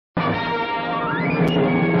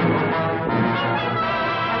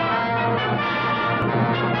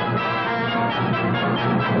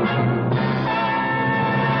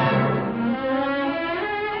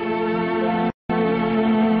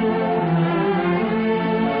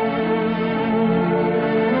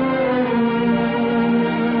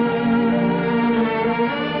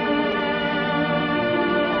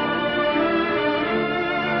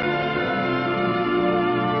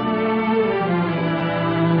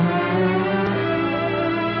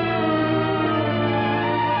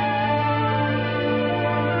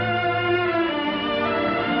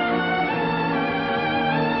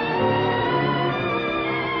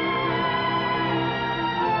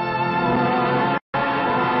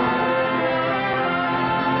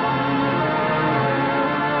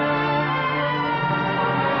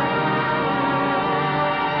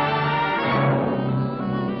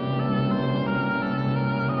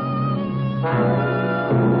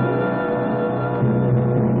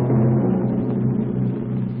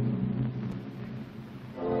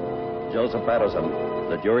Joseph Patterson.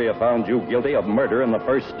 The jury have found you guilty of murder in the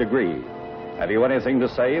first degree. Have you anything to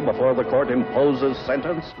say before the court imposes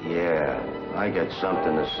sentence? Yeah, I got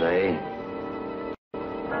something to say.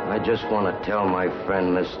 I just want to tell my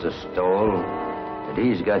friend, Mr. Stowell, that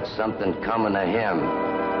he's got something coming to him,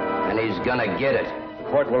 and he's gonna get it.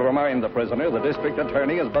 The court will remind the prisoner the district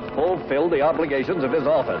attorney has but fulfilled the obligations of his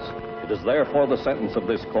office. It is therefore the sentence of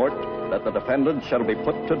this court that the defendant shall be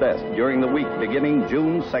put to death during the week beginning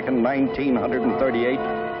June 2nd,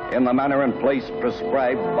 1938, in the manner and place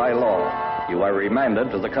prescribed by law. You are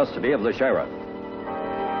remanded to the custody of the sheriff.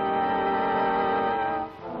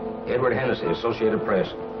 Edward Hennessy, Associated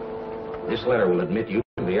Press. This letter will admit you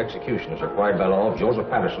to the execution as required by law of Joseph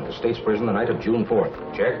Patterson, the state's prison the night of June 4th.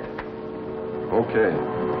 Check? Okay.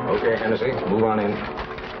 Okay, Hennessy, move on in.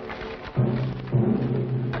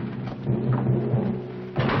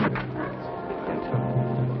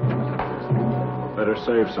 Better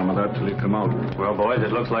save some of that till you come out. Well, boys,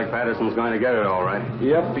 it looks like Patterson's going to get it all right.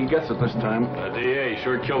 Yep, he gets it this time. The DA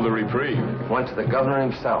sure killed the reprieve. Went to the governor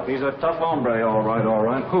himself. He's a tough hombre, all right, all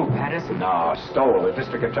right. Who, Patterson? No, Stowell, the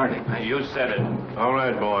district attorney. You said it. All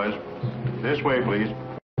right, boys. This way, please.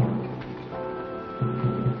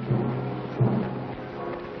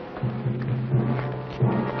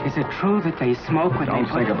 Is it true that they smoke when Don't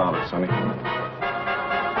think about it, Sonny.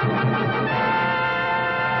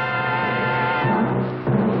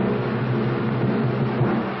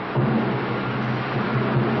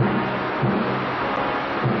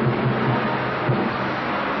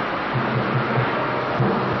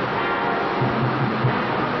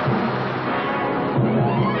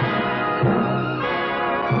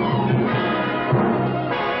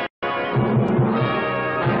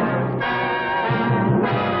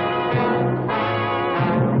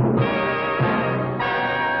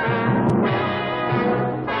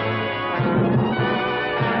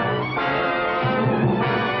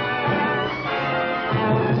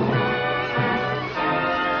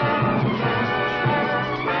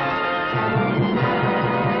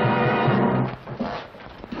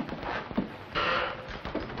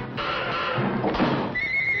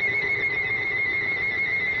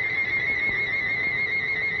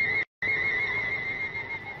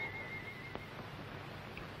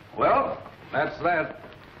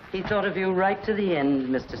 He thought of you right to the end,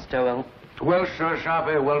 Mr. Stowell. Welshers,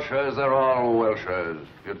 Sharpy, Welshers, they're all Welshers.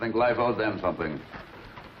 You'd think life owed them something.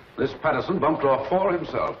 This Patterson bumped off 4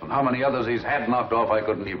 himself, and how many others he's had knocked off, I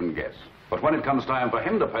couldn't even guess. But when it comes time for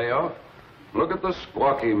him to pay off, look at the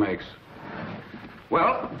squawk he makes.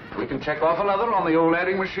 Well, we can check off another on the old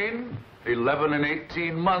adding machine. 11 in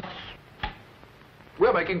 18 months.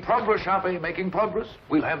 We're making progress, Sharpy, making progress.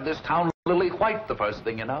 We'll have this town lily white the first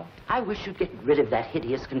thing you know. I wish you'd get rid of that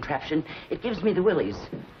hideous contraption. It gives me the willies.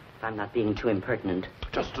 If I'm not being too impertinent.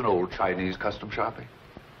 Just an old Chinese custom, Sharpy.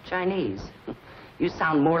 Chinese? You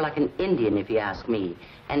sound more like an Indian, if you ask me.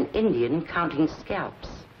 An Indian counting scalps.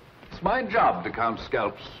 It's my job to count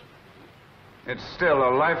scalps. It's still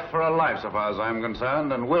a life for a life, so far as I'm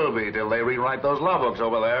concerned, and will be till they rewrite those law books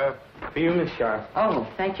over there. For you, Miss Sharp. Oh,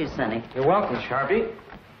 thank you, Sonny. You're welcome, Sharpy.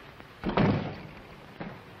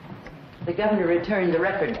 The governor returned the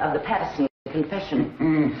record of the Patterson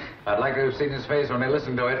confession. I'd like to have seen his face when he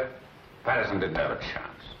listened to it. Patterson didn't have a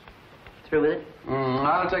chance. Through with it?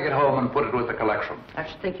 I'll take it home and put it with the collection. I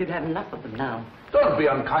should think you'd have enough of them now. Don't be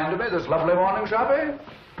unkind to me this lovely morning, Sharpy.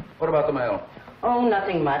 What about the mail? Oh,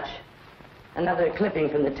 nothing much. Another clipping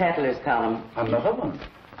from the Tattlers column. Another one?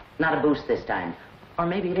 Not a boost this time. Or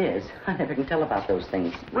maybe it is. I never can tell about those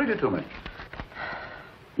things. Read it to me.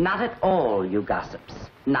 Not at all, you gossips.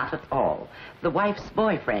 Not at all. The wife's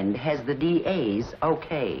boyfriend has the DA's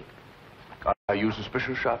okay. Are you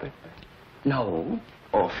suspicious, Sharpy? No.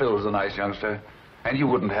 Oh, Phil's a nice youngster. And you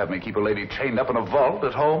wouldn't have me keep a lady chained up in a vault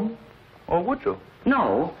at home? Or would you?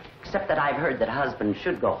 No, except that I've heard that husbands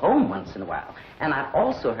should go home once in a while. And I've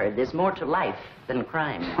also heard there's more to life than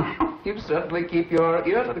crime. You certainly keep your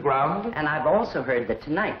ear to the ground. And I've also heard that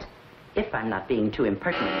tonight, if I'm not being too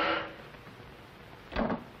impertinent...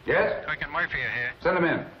 Yes? Kirk and Murphy are here. Send them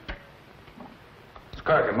in. It's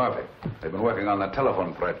Kirk and Murphy. They've been working on that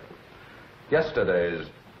telephone thread. Yesterday's...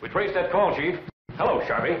 We traced that call, Chief. Hello,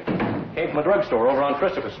 Sharpy. Came from a drugstore over on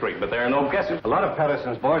Christopher Street, but there are no guesses. A lot of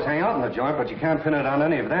Patterson's boys hang out in the joint, but you can't pin it on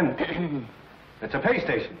any of them. It's a pay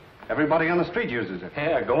station. Everybody on the street uses it.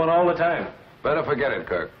 Yeah, going all the time. Better forget it,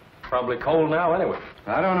 Kirk. Probably cold now anyway.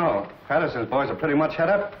 I don't know. Patterson's boys are pretty much head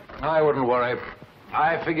up. I wouldn't worry.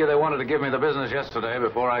 I figure they wanted to give me the business yesterday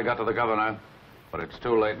before I got to the governor. But it's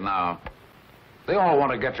too late now. They all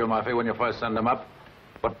want to get you, Murphy, when you first send them up.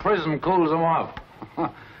 But prison cools them off.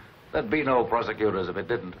 There'd be no prosecutors if it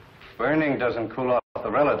didn't. Burning doesn't cool off the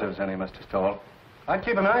relatives any, Mr. Stowell. I'd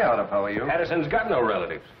keep an eye out if I were you. Patterson's got no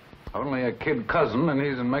relatives. Only a kid cousin, and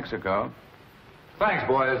he's in Mexico. Thanks,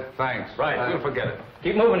 boys. Thanks. Right, we'll forget it.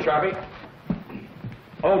 Keep moving, Sharpy.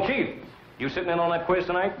 Oh, Chief, you sitting in on that quiz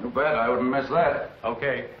tonight? You bet. I wouldn't miss that.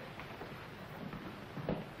 Okay.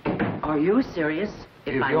 Are you serious?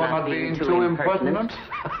 If I'm you're not being too impertinent.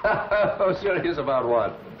 Oh, serious about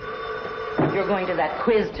what? You're going to that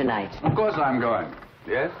quiz tonight. Of course I'm going.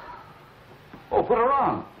 Yes? Oh, put her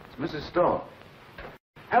on. It's Mrs. Stowell.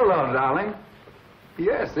 Hello, darling.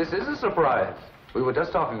 Yes, this is a surprise. We were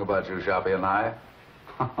just talking about you, Sharpy and I.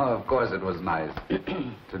 Of course it was nice.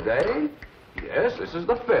 Today? Yes, this is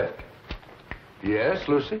the 5th. Yes,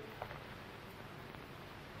 Lucy?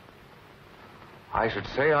 I should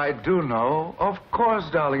say I do know. Of course,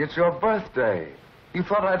 darling, it's your birthday. You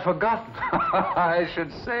thought I'd forgotten. I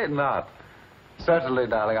should say not. Certainly,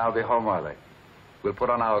 darling, I'll be home early. We'll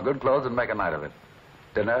put on our good clothes and make a night of it.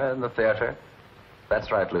 Dinner in the theater.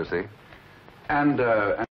 That's right, Lucy. And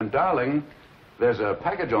darling, there's a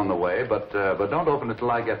package on the way, but don't open it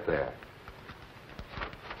till I get there.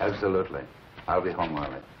 Absolutely. I'll be home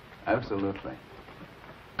early. Absolutely.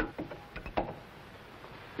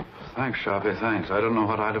 Thanks, Sharpy, thanks. I don't know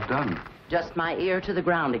what I'd have done. Just my ear to the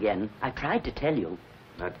ground again. I tried to tell you.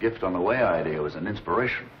 That gift on the way idea was an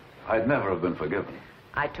inspiration. I'd never have been forgiven.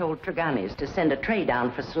 I told Tregani's to send a tray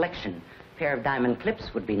down for selection. A pair of diamond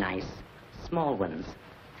clips would be nice. Small ones.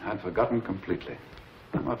 I'd forgotten completely.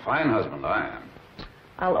 I'm a fine husband, I am.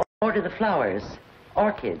 I'll order the flowers.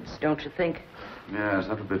 Orchids, don't you think? Yes,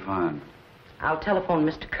 that would be fine. I'll telephone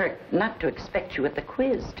Mr. Kirk not to expect you at the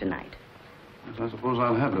quiz tonight. Yes, I suppose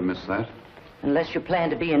I'll have to miss that. Unless you plan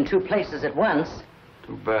to be in 2 places at once.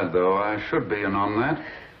 Too bad, though. I should be in on that.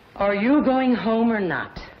 Are you going home or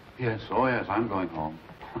not? Yes, oh yes, I'm going home.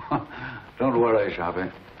 Don't worry,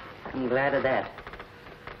 Sharpy. I'm glad of that.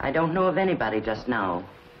 I don't know of anybody just now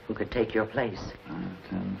who could take your place.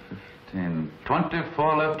 10, 15,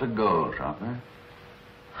 24 left to go, Sharpy.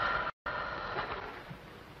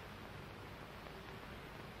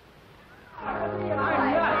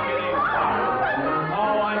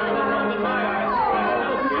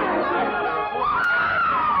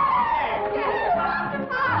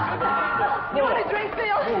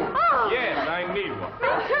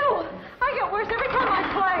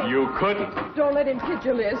 You couldn't. Don't let him kid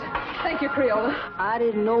you, Liz. Thank you, Creola. I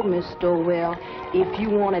didn't know, Miss Stowell, if you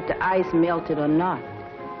wanted the ice melted or not.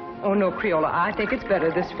 Oh, no, Creola. I think it's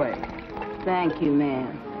better this way. Thank you,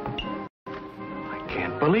 ma'am. I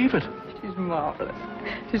can't believe it. She's marvelous.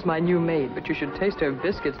 She's my new maid, but you should taste her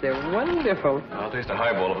biscuits. They're wonderful. I'll taste a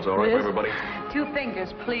highball if it's all right for everybody. 2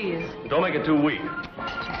 fingers, please. Don't make it too weak.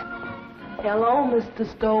 Hello, Mr.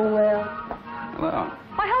 Stowell. Hello.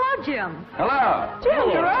 Why, hello, Jim. Hello.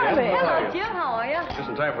 Jim, you're early. Hello, Jim. How are you? Just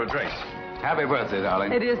in time for a drink. Happy birthday,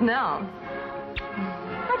 darling. It is now.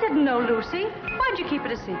 I didn't know, Lucy. Why'd you keep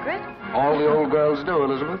it a secret? All the old girls do,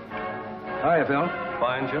 Elizabeth. Hiya, Phil.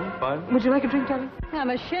 Fine, Jim, fine. Would you like a drink, darling? I'm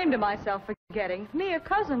ashamed of myself for forgetting. Me, a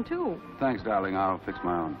cousin, too. Thanks, darling. I'll fix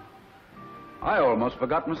my own. I almost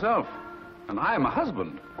forgot myself. And I'm a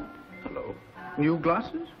husband. Hello. New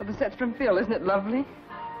glasses? Well, the set's from Phil. Isn't it lovely?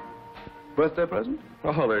 Birthday present?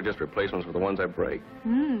 Oh, they're just replacements for the ones I break.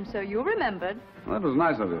 So you remembered. Well, that was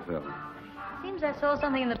nice of you, Phil. Seems I saw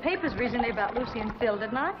something in the papers recently about Lucy and Phil,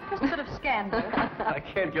 didn't I? Just a bit of scandal. I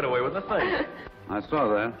can't get away with a thing. I saw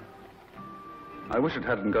that. I wish it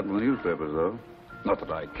hadn't gotten the newspapers, though. Not that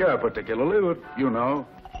I care particularly, but, you know,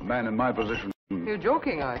 a man in my position... You're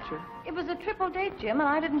joking, aren't you? It was a triple date, Jim, and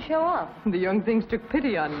I didn't show up. The young things took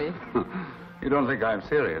pity on me. You don't think I'm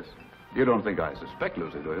serious? You don't think I suspect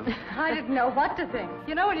Lucy, do you? I didn't know what to think.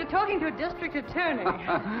 You know, when you're talking to a district attorney.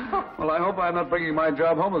 Well, I hope I'm not bringing my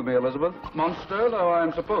job home with me, Elizabeth. Monster though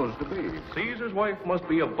I'm supposed to be. Caesar's wife must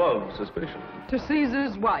be above suspicion. To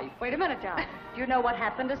Caesar's wife. Wait a minute, John. Do you know what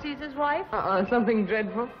happened to Caesar's wife? Something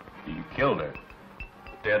dreadful. He killed her.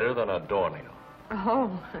 Deader than a doornail.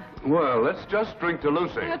 Oh. Well, let's just drink to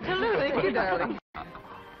Lucy. To Lucy. Thank you, darling.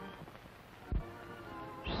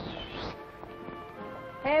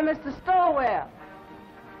 Hey, Mr. Stowell.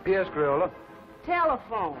 Yes, Creola.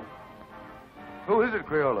 Telephone. Who is it,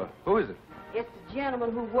 Creola? Who is it? It's the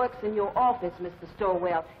gentleman who works in your office, Mr.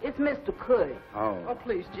 Stowell. It's Mr. Cuddy. Oh,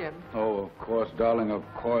 please, Jim. Oh, of course, darling, of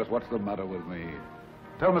course. What's the matter with me?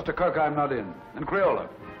 Tell Mr. Kirk I'm not in. And Creola,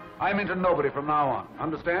 I'm into nobody from now on.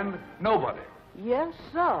 Understand? Nobody. Yes,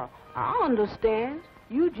 sir. I understand.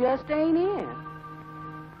 You just ain't in.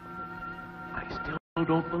 I still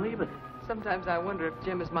don't believe it. Sometimes I wonder if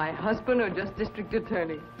Jim is my husband or just district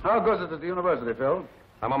attorney. How goes it at the university, Phil?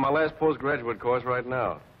 I'm on my last postgraduate course right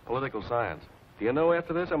now. Political science. Do you know,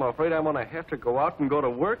 after this, I'm afraid I'm going to have to go out and go to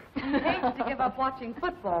work? He hates to give up watching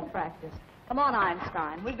football practice. Come on,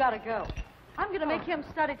 Einstein. We've got to go. I'm going to make him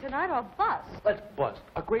study tonight or bust. Let's bust.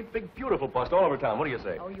 A great, big, beautiful bust all over town. What do you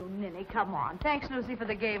say? Oh, you ninny, come on. Thanks, Lucy, for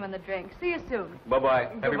the game and the drink. See you soon. Bye-bye.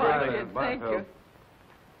 Happy Goodbye, birthday. kid. Thank you.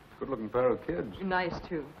 Good-looking pair of kids. Nice,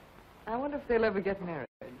 too. I wonder if they'll ever get married.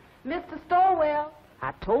 Mr. Stowell,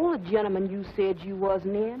 I told the gentleman you said you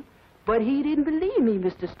wasn't in, but he didn't believe me,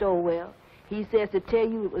 Mr. Stowell. He says to tell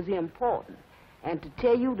you it was important, and to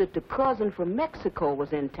tell you that the cousin from Mexico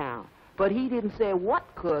was in town. But he didn't say what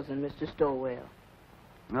cousin, Mr. Stowell.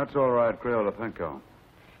 That's all right, Creola. Thank you.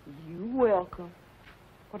 You're welcome.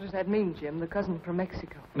 What does that mean, Jim? The cousin from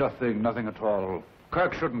Mexico? Nothing at all.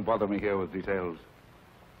 Kirk shouldn't bother me here with details.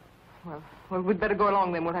 Well, we'd better go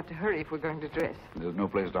along then. We'll have to hurry if we're going to dress. There's no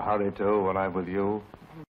place to hurry to when I'm with you.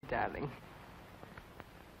 Darling.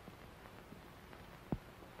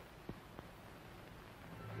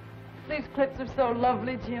 These clips are so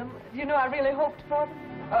lovely, Jim. You know, I really hoped for them.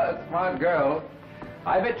 It's my girl.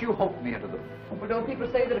 I bet you hoped me into them. Well, don't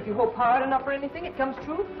people say that if you hope hard enough for anything, it comes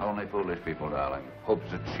true? Only foolish people, darling.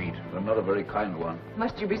 Hope's a cheat, but not a very kind one.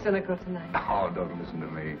 Must you be cynical tonight? Oh, don't listen to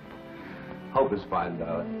me. Hope is fine,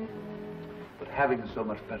 darling. But having is so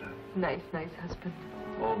much better. Nice husband.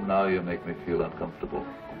 Oh, now you make me feel uncomfortable.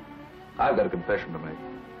 I've got a confession to make.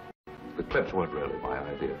 The clips weren't really my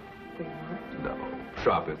idea. They weren't? No.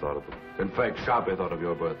 Sharpy thought of them. In fact, Sharpy thought of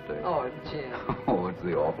your birthday. Oh, Jim. Oh, it's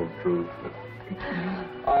the awful truth.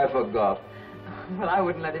 I forgot. Well, I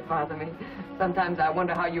wouldn't let it bother me. Sometimes I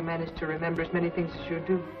wonder how you manage to remember as many things as you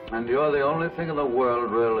do. And you're the only thing in the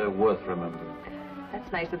world really worth remembering.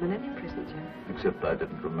 That's nicer than any present, Jim. Except I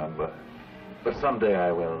didn't remember. But someday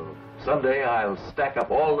I will. Someday I'll stack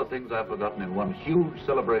up all the things I've forgotten in one huge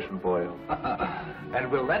celebration for you. And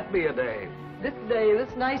will that be a day? This day,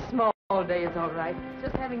 this nice small day is all right.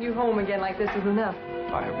 Just having you home again like this is enough.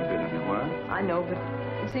 I haven't been anywhere. I know, but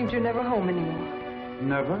it seems you're never home anymore.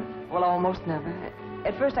 Never? Well, almost never.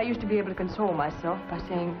 At first, I used to be able to console myself by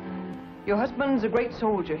saying, your husband's a great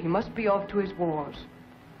soldier. He must be off to his wars.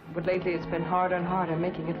 But lately, it's been harder and harder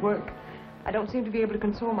making it work. I don't seem to be able to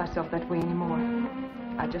console myself that way anymore.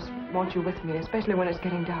 I just want you with me, especially when it's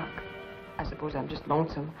getting dark. I suppose I'm just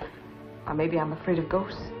lonesome. Or maybe I'm afraid of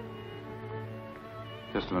ghosts.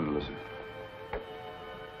 Just a minute, listen.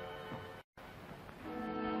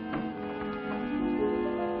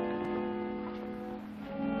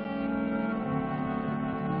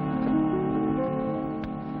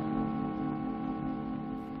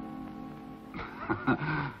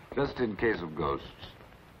 Just in case of ghosts.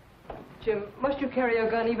 Jim, must you carry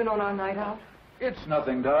a gun even on our night out? It's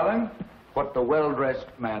nothing, darling. What the well-dressed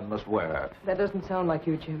man must wear. That doesn't sound like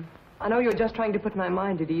you, Jim. I know you're just trying to put my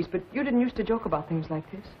mind at ease, but you didn't used to joke about things like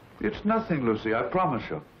this. It's nothing, Lucy, I promise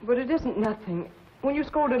you. But it isn't nothing. When you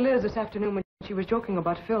scolded Liz this afternoon when she was joking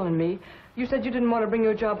about Phil and me, you said you didn't want to bring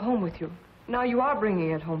your job home with you. Now you are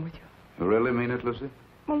bringing it home with you. You really mean it, Lucy?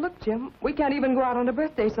 Well, look, Jim, we can't even go out on a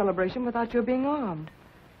birthday celebration without your being armed.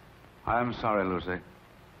 I'm sorry, Lucy.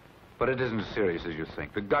 But it isn't as serious as you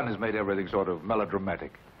think. The gun has made everything sort of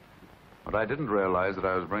melodramatic. But I didn't realize that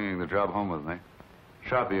I was bringing the job home with me.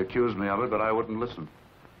 Sharpy accused me of it, but I wouldn't listen.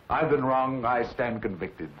 I've been wrong. I stand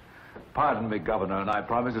convicted. Pardon me, Governor, and I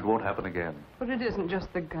promise it won't happen again. But it isn't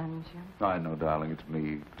just the gun, Jim. I know, darling. It's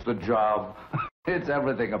me. It's the job. It's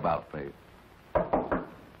everything about me.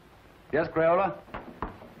 Yes, Creola?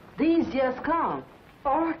 These just come.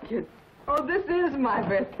 Orchid. Oh, this is my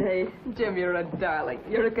birthday. Jim, you're a darling.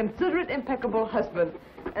 You're a considerate, impeccable husband.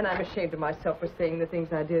 And I'm ashamed of myself for saying the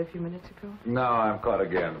things I did a few minutes ago. No, I'm caught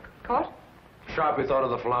again. Caught? Sharpy thought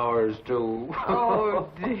of the flowers, too. Oh,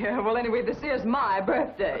 dear. Well, anyway, this is my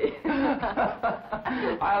birthday.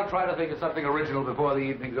 I'll try to think of something original before the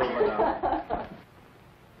evening's over now.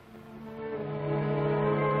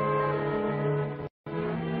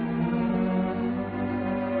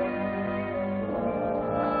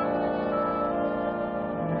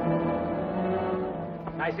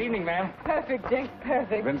 Nice evening, ma'am. Perfect, Jenks,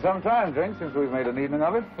 perfect. Been some time, Drink, since we've made an evening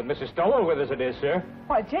of it. But Mrs. Stowell with us it is, sir.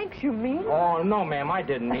 Why, Jenks, you mean? Oh, no, ma'am, I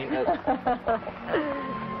didn't mean it.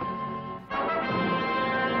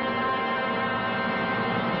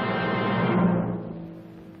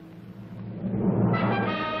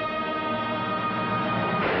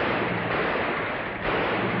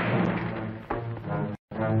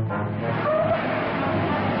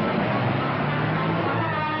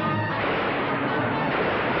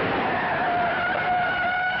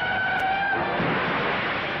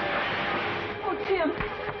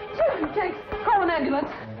 Jenks, call an ambulance.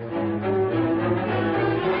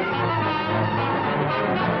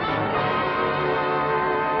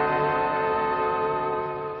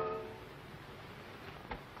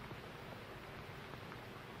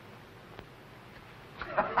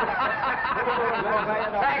 Well,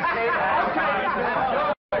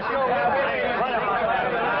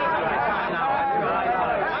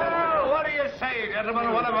 what do you say,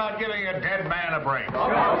 gentlemen? What about giving a dead man a break?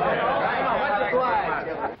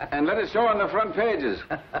 And let it show on the front pages.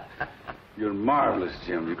 You're marvelous,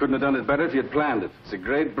 Jim. You couldn't have done it better if you'd planned it. It's a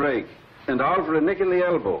great break. And all for a nick in the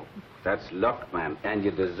elbow. That's luck, man, and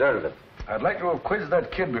you deserve it. I'd like to have quizzed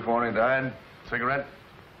that kid before he died. Cigarette?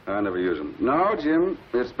 I never use them. No, Jim,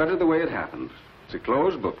 it's better the way it happened. It's a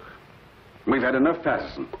closed book. We've had enough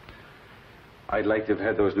Patterson. I'd like to have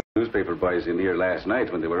had those newspaper boys in here last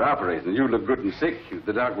night when they were operating. You look good and sick.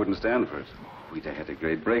 The doc wouldn't stand for it. We'd have had a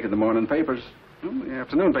great break in the morning papers. Well, the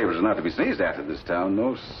afternoon papers are not to be sneezed at in this town.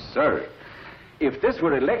 No, sir. If this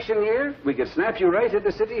were election year, we could snap you right at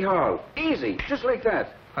the city hall. Easy, just like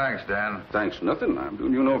that. Thanks, Dan. Thanks nothing. I'm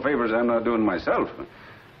doing you no favors I'm not doing myself.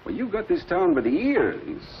 Well, you've got this town by the ear.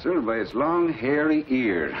 Sir, by its long, hairy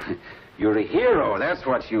ear. You're a hero, that's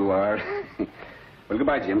what you are. Well,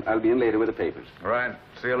 goodbye, Jim. I'll be in later with the papers. All right.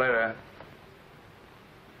 See you later.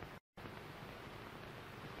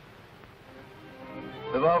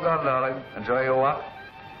 We've all gone, darling. Enjoy your walk?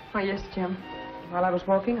 Oh, yes, Jim. While I was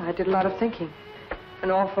walking, I did a lot of thinking. An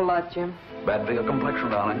awful lot, Jim. Bad for your complexion,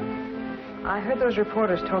 darling. I heard those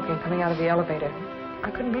reporters talking coming out of the elevator. I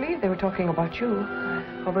couldn't believe they were talking about you.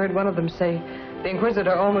 I overheard one of them say, the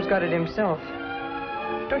Inquisitor almost got it himself.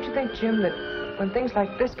 Don't you think, Jim, that when things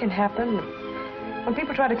like this can happen, when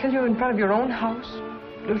people try to kill you in front of your own house,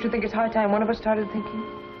 don't you think it's high time one of us started thinking?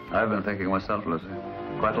 I've been thinking myself, Lizzie.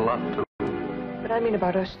 Quite a lot, too. But I mean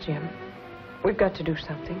about us, Jim. We've got to do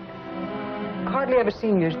something. Hardly ever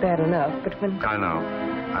seeing you is bad enough, but when... I know.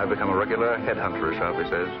 I've become a regular headhunter, Sharpy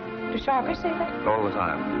says. Does Sharpy say that? All the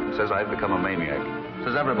time. Says I've become a maniac.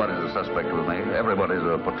 Says everybody's a suspect with me. Everybody's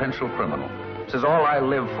a potential criminal. Says all I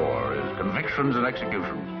live for is convictions and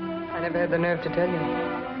executions. I never had the nerve to tell you.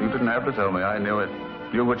 You didn't have to tell me. I knew it.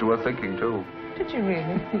 Knew what you were thinking, too. Did you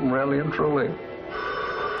really? Really and truly.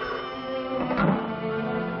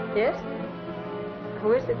 Yes?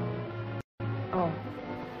 Who is it? Oh,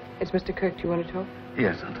 it's Mr. Kirk. Do you want to talk?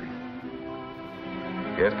 Yes, Auntie.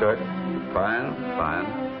 Yes, Kirk? Fine, fine.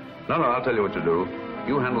 No, I'll tell you what to do.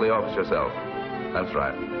 You handle the office yourself. That's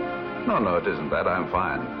right. No, it isn't that. I'm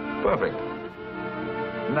fine. Perfect.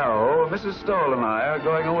 No, Mrs. Stowell and I are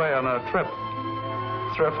going away on a trip.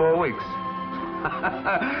 3 or 4 weeks.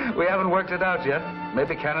 We haven't worked it out yet.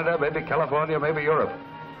 Maybe Canada, maybe California, maybe Europe.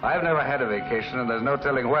 I've never had a vacation, and there's no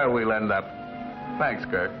telling where we'll end up. Thanks,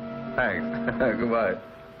 Kirk. Thanks. Goodbye.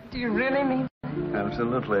 Do you really mean that?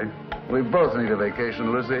 Absolutely. We both need a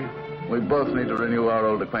vacation, Lucy. We both need to renew our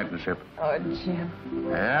old acquaintanceship. Oh, Jim.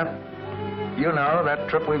 Yeah? You know, that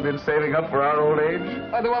trip we've been saving up for our old age?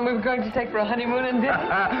 Or the one we were going to take for a honeymoon and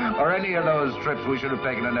didn't? Or any of those trips we should have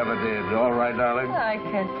taken and never did. All right, darling? I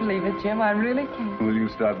can't believe it, Jim. I really can't. Will you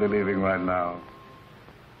start believing right now?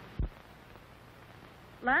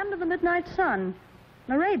 Land of the midnight sun,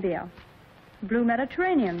 Arabia, blue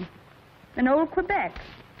Mediterranean, in old Quebec,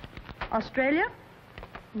 Australia,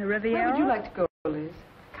 the Riviera. Where would you like to go, Liz?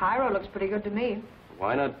 Cairo looks pretty good to me.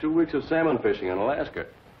 Why not 2 weeks of salmon fishing in Alaska?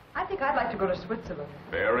 I think I'd like to go to Switzerland.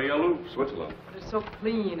 Very aloof, Switzerland. But it's so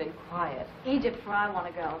clean and quiet. Egypt, where I want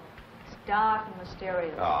to go. It's dark and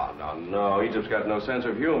mysterious. Oh, no. Egypt's got no sense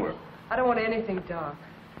of humor. I don't want anything dark.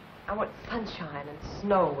 I want sunshine and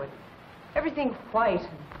snow and everything white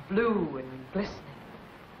and blue and glistening.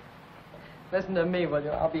 Listen to me, will you?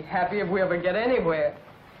 I'll be happy if we ever get anywhere.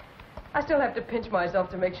 I still have to pinch myself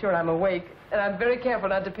to make sure I'm awake, and I'm very careful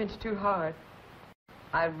not to pinch too hard.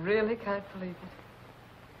 I really can't believe it.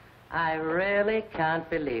 I really can't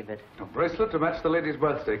believe it. A bracelet to match the lady's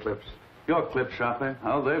birthday clips. Your clips, Sharpy.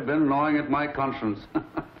 How they've been gnawing at my conscience.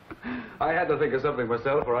 I had to think of something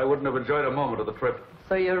myself, or I wouldn't have enjoyed a moment of the trip.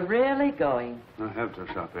 So you're really going? I have to,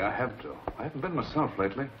 Sharpy. I have to. I haven't been myself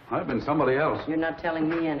lately. I've been somebody else. You're not telling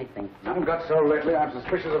me anything. I've got so lately, I'm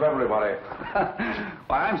suspicious of everybody.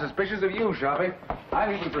 Why, I'm suspicious of you, Sharpy.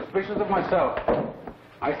 I'm even suspicious of myself.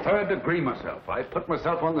 I third degree myself. I put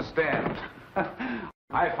myself on the stand.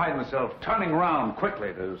 I find myself turning around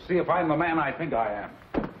quickly to see if I'm the man I think I am.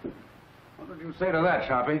 What would you say to that,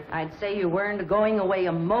 Sharpy? I'd say you weren't going away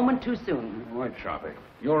a moment too soon. Right, Sharpy.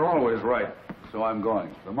 You're always right. So I'm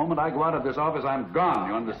going. The moment I go out of this office, I'm gone,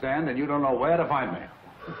 you understand? And you don't know where to find me.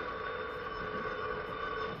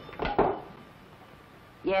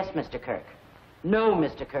 Yes, Mr. Kirk. No,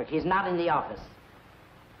 Mr. Kirk, he's not in the office.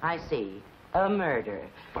 I see. A murder.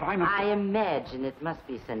 But I'm not... I imagine it must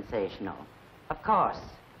be sensational. Of course.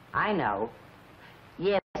 I know.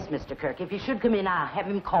 Yes, Mr. Kirk, if you should come in, I'll have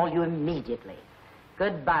him call you immediately.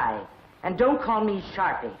 Goodbye. And don't call me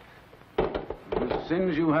Sharpy.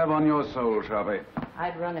 sins you have on your soul, Sharpy.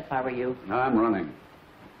 I'd run if I were you. I'm running.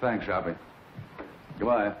 Thanks, Sharpy.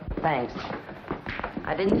 Goodbye. Thanks.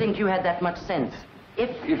 I didn't think you had that much sense.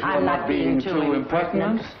 If you're I'm not being too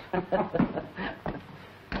impertinent.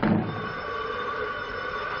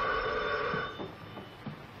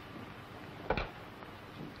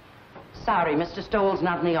 Sorry, Mr. Stowell's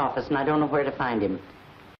not in the office, and I don't know where to find him.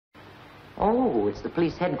 Oh, it's the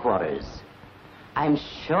police headquarters. I'm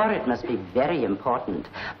sure it must be very important,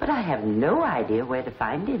 but I have no idea where to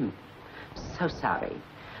find him. So sorry.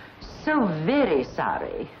 So very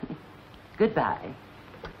sorry. Goodbye.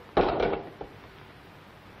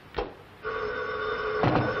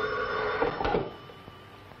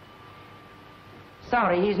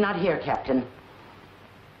 Sorry, he's not here, Captain.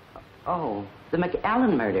 Oh, the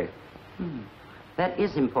MacAllen murder. That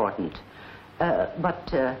is important.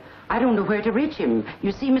 But I don't know where to reach him.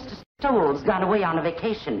 You see, Mr. Stowell's gone away on a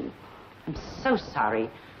vacation. I'm so sorry.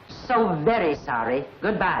 So very sorry.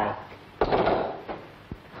 Goodbye.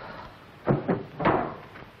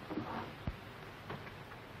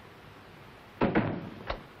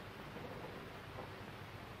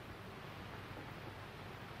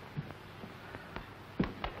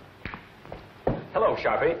 Hello,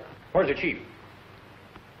 Sharpy. Where's the chief?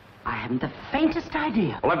 I haven't the faintest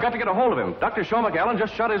idea. Well, I've got to get a hold of him. Dr. Shaw MacAllen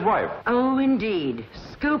just shot his wife. Oh, indeed.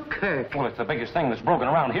 Scoop Kirk. Well, it's the biggest thing that's broken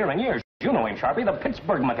around here in years. You know him, Sharpy, the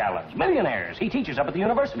Pittsburgh MacAllens. Millionaires. He teaches up at the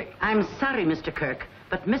university. I'm sorry, Mr. Kirk,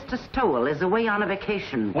 but Mr. Stowell is away on a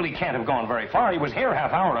vacation. Well, he can't have gone very far. He was here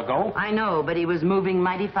half hour ago. I know, but he was moving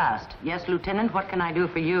mighty fast. Yes, Lieutenant, what can I do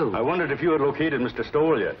for you? I wondered if you had located Mr.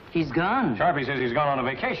 Stowell yet. He's gone. Sharpy says he's gone on a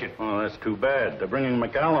vacation. Oh, that's too bad. They're bringing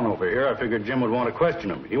MacAllen over here. I figured Jim would want to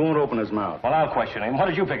question him. He won't open his mouth. Well, I'll question him. What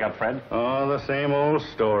did you pick up, Fred? Oh, the same old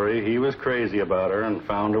story. He was crazy about her and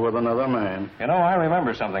found her with another man. You know, I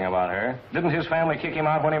remember something about her. Didn't his family kick him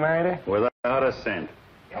out when he married her? Without a cent.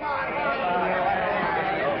 Come on.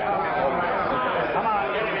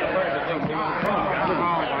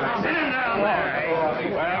 Sit him down there.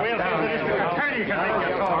 Well, we'll see the district attorney can make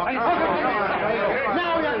your call.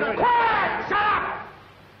 Now, quiet! Shut up!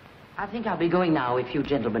 I think I'll be going now, if you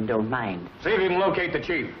gentlemen don't mind. See if you can locate the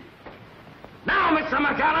chief. Now, Mr.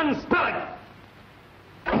 MacAllen, spill it!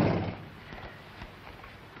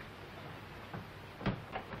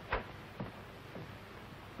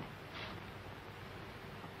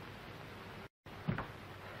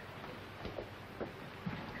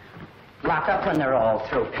 Lock up when they're all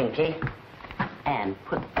through, Pinky. And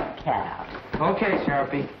put the cat out. Okay,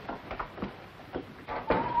 Sharpy.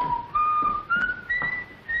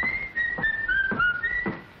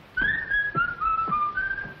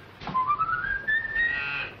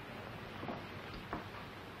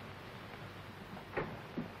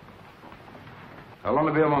 I'll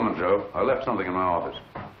only be a moment, Joe. I left something in my office.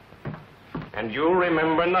 And you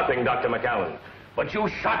remember nothing, Dr. MacAllen. But you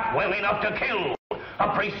shot well enough to kill.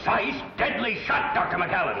 A precise, deadly shot, Dr.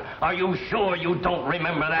 MacAllen. Are you sure you don't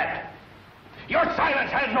remember that? Your silence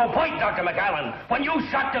has no point, Dr. MacAllen. When you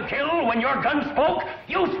shot to kill, when your gun spoke,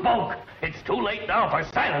 you spoke. It's too late now for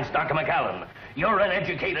silence, Dr. MacAllen. You're an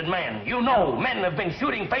educated man. You know men have been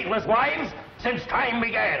shooting faithless wives since time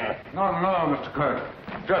began. No, Mr. Kirk.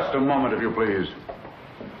 Just a moment, if you please.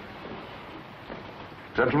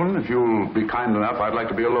 Gentlemen, if you'll be kind enough, I'd like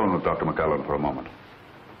to be alone with Dr. MacAllen for a moment.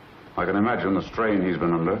 I can imagine the strain he's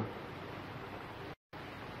been under.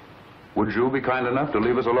 Would you be kind enough to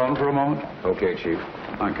leave us alone for a moment? Okay, Chief.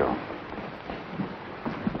 Thank you.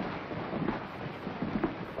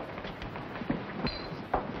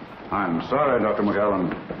 I'm sorry, Dr.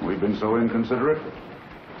 MacAllen. We've been so inconsiderate.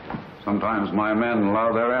 Sometimes my men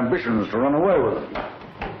allow their ambitions to run away with them.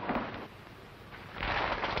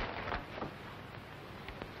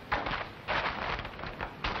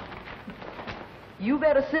 You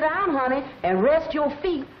better sit down, honey, and rest your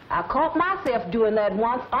feet. I caught myself doing that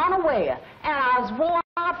once unaware, and I was worn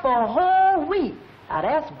out for a whole week. Now,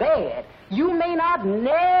 that's bad. You may not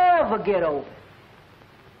never get over it.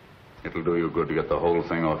 It'll do you good to get the whole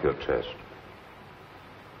thing off your chest.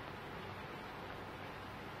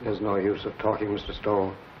 There's no use of talking, Mr.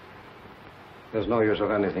 Stowell. There's no use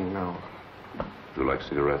of anything now. Would you like a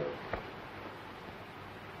cigarette?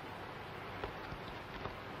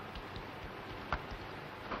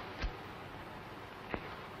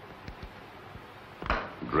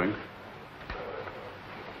 Drink?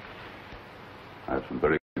 I have some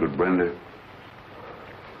very good brandy.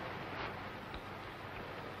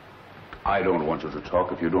 I don't want you to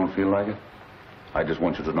talk if you don't feel like it. I just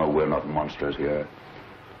want you to know we're not monsters here.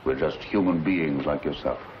 We're just human beings like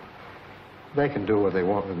yourself. They can do what they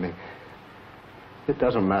want with me. It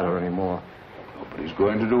doesn't matter anymore. Oh, but he's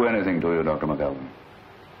going to do anything to you, Dr. MacAllen.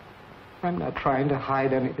 I'm not trying to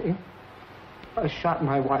hide anything. I shot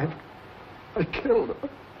my wife. I killed her.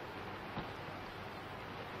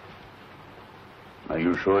 Are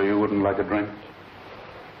you sure you wouldn't like a drink?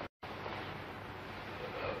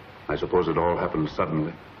 I suppose it all happened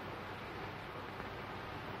suddenly.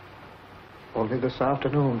 Only this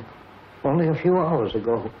afternoon. Only a few hours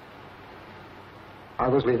ago. I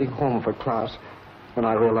was leaving home for class. When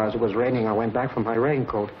I realized it was raining, I went back for my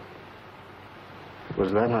raincoat. It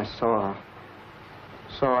was then I saw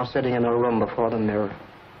her sitting in her room before the mirror.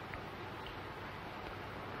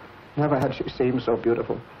 Never had she seemed so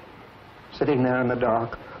beautiful. Sitting there in the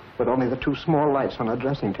dark, with only the two small lights on her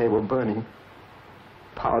dressing table burning,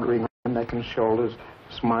 powdering her neck and shoulders,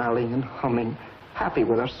 smiling and humming, happy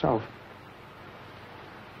with herself.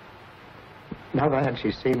 Never had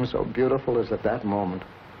she seemed so beautiful as at that moment,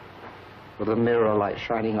 with the mirror light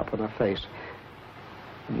shining up on her face,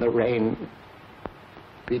 and the rain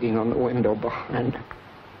beating on the window behind her.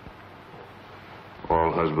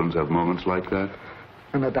 All husbands have moments like that.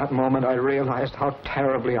 And at that moment, I realized how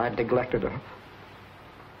terribly I'd neglected her.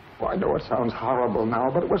 Oh, I know it sounds horrible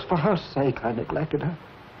now, but it was for her sake I neglected her.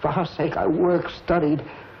 For her sake, I worked, studied.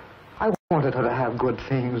 I wanted her to have good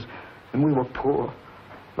things, and we were poor,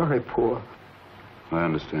 very poor. I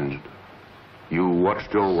understand. You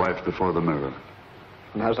watched your wife before the mirror.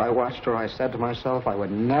 And as I watched her, I said to myself I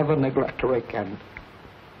would never neglect her again.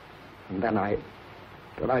 And then I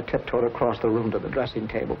tiptoed across the room to the dressing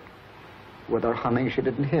table. With her humming, she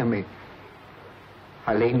didn't hear me.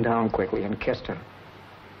 I leaned down quickly and kissed her.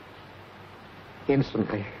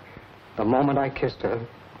 Instantly, the moment I kissed her,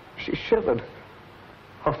 she shivered.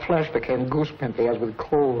 Her flesh became goose-pimply as with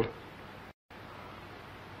cold.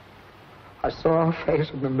 I saw her face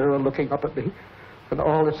in the mirror looking up at me, and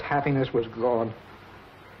all its happiness was gone.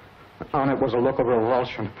 On it was a look of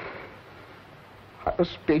revulsion. I was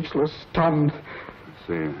speechless, stunned.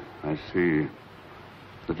 I see.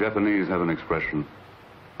 The Japanese have an expression.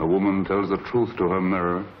 A woman tells the truth to her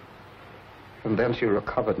mirror. And then she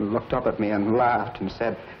recovered and looked up at me and laughed and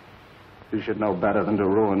said, "You should know better than to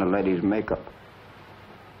ruin a lady's makeup."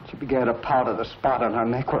 She began to powder the spot on her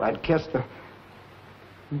neck where I'd kissed her.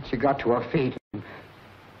 And she got to her feet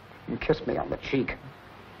and kissed me on the cheek.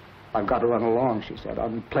 "I've got to run along," she said.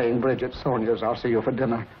 "I'm playing bridge at Sonia's. I'll see you for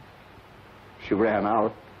dinner." She ran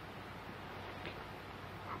out.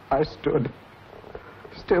 I stood,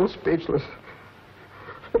 still speechless,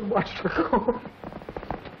 and watched her go.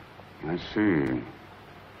 I see.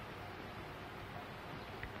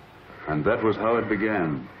 And that was how it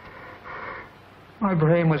began. My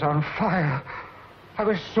brain was on fire. I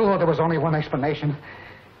was sure there was only one explanation.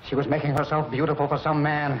 She was making herself beautiful for some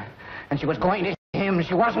man, and she was going to him.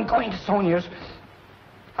 She wasn't going to Sonia's.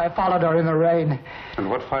 I followed her in the rain. And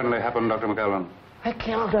what finally happened, Dr. MacAllen? I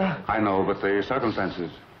killed her. I know, but the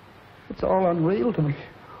circumstances. It's all unreal to me.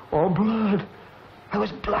 All blurred. I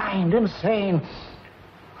was blind, insane.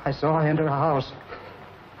 I saw her enter her house.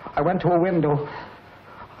 I went to a window.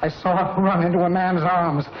 I saw her run into a man's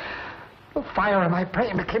arms. The fire in my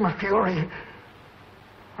brain became a fury.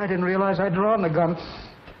 I didn't realize I'd drawn the gun.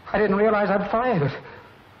 I didn't realize I'd fired it.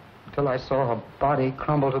 Until I saw her body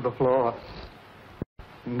crumble to the floor.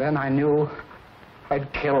 And then I knew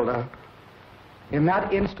I'd killed her. In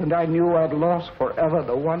that instant, I knew I'd lost forever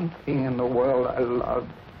the one thing in the world I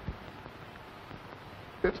loved.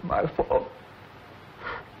 It's my fault.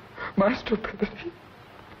 My stupidity.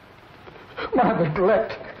 My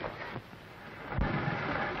neglect.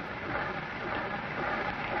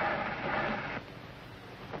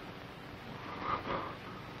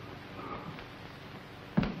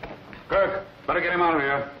 Kirk, better get him out of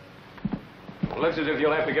here. Looks as if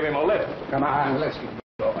you'll have to give him a lift. Come on, let's get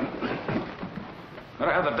going.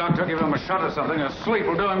 Better have the doctor give him a shot or something. A sleep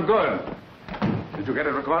will do him good. Did you get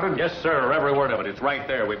it recorded? Yes, sir. Every word of it. It's right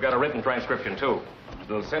there. We've got a written transcription, too.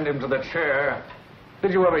 They'll send him to the chair.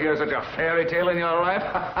 Did you ever hear such a fairy tale in your life?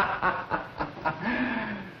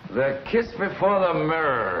 The kiss before the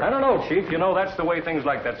mirror. I don't know, Chief. You know, that's the way things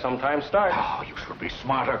like that sometimes start. Oh, you should be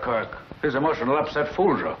smarter, Kirk. His emotional upset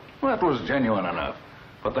fooled you. Well, that was genuine enough.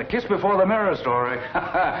 But the kiss before the mirror story,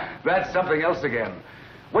 that's something else again.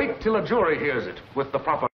 Wait till a jury hears it, with the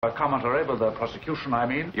proper commentary by the prosecution, I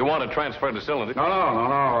mean. You want to transfer to Cylinder? No.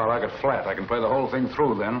 I like it flat. I can play the whole thing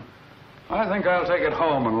through then. I think I'll take it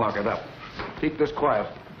home and lock it up. Keep this quiet.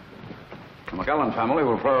 The MacAllen family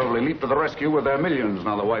will probably leap to the rescue with their millions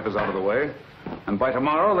now the wife is out of the way. And by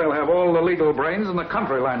tomorrow, they'll have all the legal brains in the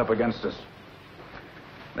country lined up against us.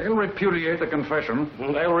 They'll repudiate the confession.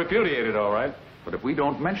 They'll repudiate it, all right. But if we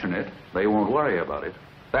don't mention it, they won't worry about it.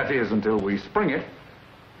 That is, until we spring it.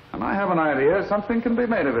 And I have an idea something can be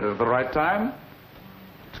made of it at the right time.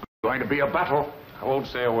 It's going to be a battle. I won't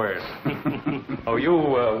say a word. Oh, you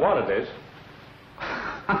wanted this?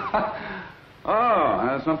 Oh,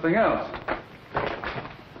 there's something else.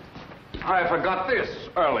 I forgot this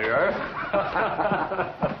earlier.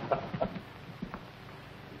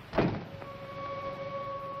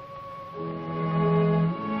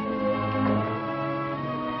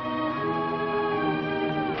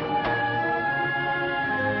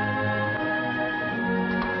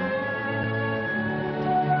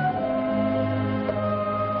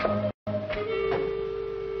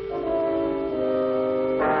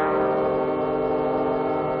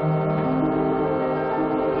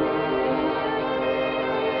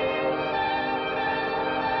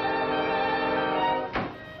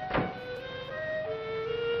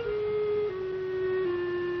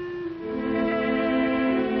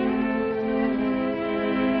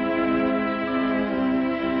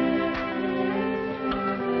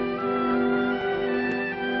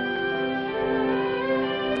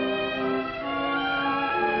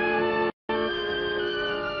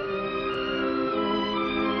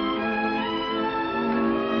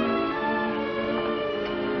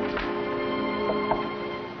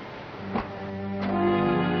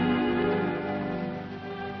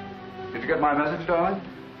 My message, darling?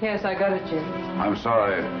 Yes, I got it, Jim. I'm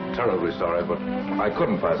sorry, terribly sorry, but I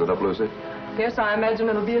couldn't pass it up, Lucy. Yes, I imagine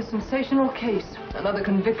it'll be a sensational case. Another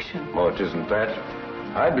conviction. Oh, it isn't that.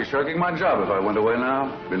 I'd be shirking my job if I went away now,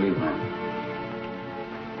 believe me.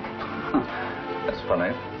 That's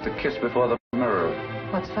funny. It's a kiss before the mirror.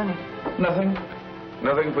 What's funny? Nothing.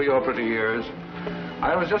 Nothing for your pretty ears.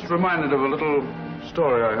 I was just reminded of a little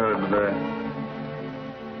story I heard today.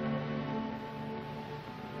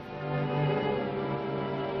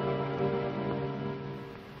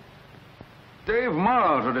 Dave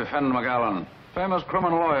Marrow to defend MacAllen. Famous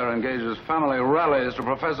criminal lawyer engages family rallies to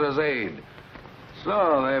professor's aid.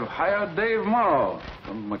 So they've hired Dave Marrow.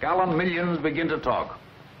 When MacAllen millions begin to talk.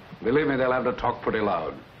 Believe me, they'll have to talk pretty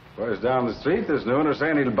loud. Boys down the street this noon are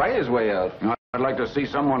saying he'll buy his way out. I'd like to see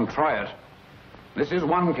someone try it. This is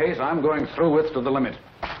one case I'm going through with to the limit.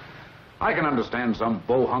 I can understand some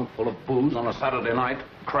bohunk full of booze on a Saturday night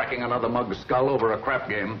cracking another mug's skull over a crap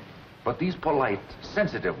game. But these polite,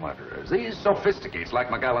 sensitive murderers, these sophisticates like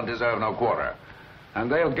MacAllen deserve no quarter.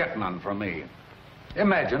 And they'll get none from me.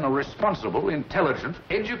 Imagine a responsible, intelligent,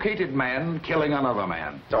 educated man killing another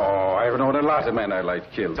man. Oh, I've known a lot of men I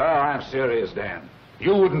like killed. Oh, I'm serious, Dan.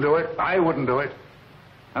 You wouldn't do it. I wouldn't do it.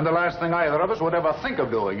 And the last thing either of us would ever think of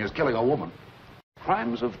doing is killing a woman.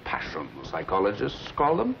 Crimes of passion, psychologists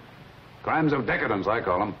call them. Crimes of decadence, I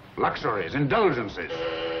call them. Luxuries, indulgences.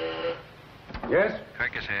 Yes?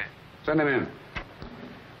 Kirk is here. Send him in.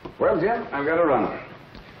 Well, Jim, I've got to run.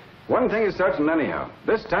 One thing is certain anyhow.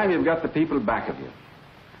 This time you've got the people back of you.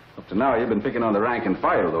 Up to now, you've been picking on the rank and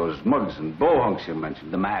file, those mugs and bohunks you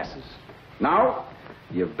mentioned, the masses. Now,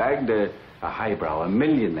 you've bagged a highbrow, a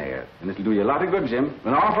millionaire, and it'll do you a lot of good, Jim.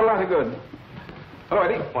 An awful lot of good. Oh,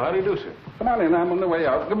 Eddie. Well, how do you do, sir? Come on in, I'm on the way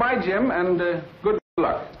out. Goodbye, Jim, and good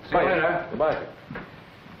luck. See you later. Goodbye, sir.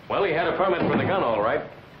 Well, he had a permit for the gun, all right.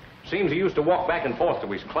 Seems he used to walk back and forth to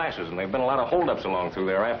his classes, and there've been a lot of holdups along through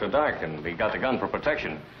there after dark, and he got the gun for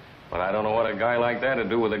protection. But I don't know what a guy like that would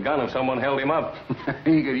do with a gun if someone held him up.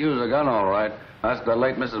 He could use a gun, all right. That's the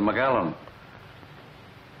late Mrs. MacAllen.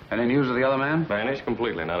 Any news of the other man? Vanished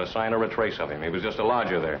completely. Not a sign or a trace of him. He was just a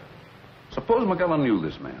lodger there. Suppose MacAllen knew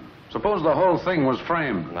this man. Suppose the whole thing was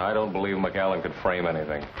framed. No, I don't believe MacAllen could frame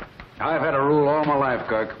anything. I've had a rule all my life,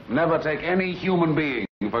 Kirk. Never take any human being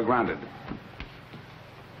for granted.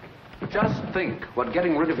 Just think what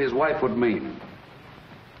getting rid of his wife would mean.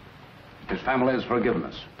 His family's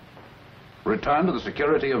forgiveness. Return to the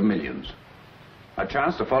security of millions. A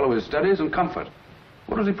chance to follow his studies and comfort.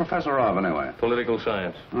 What was he professor of, anyway? Political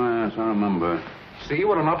science. Oh, yes, I remember. See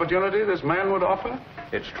what an opportunity this man would offer?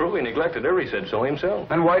 It's true. He neglected her. He said so himself.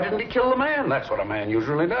 Then why didn't he kill the man? That's what a man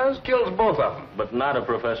usually does. Kills both of them. But not a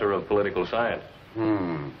professor of political science.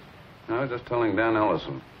 I was just telling Dan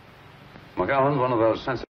Allison. MacAllen's one of those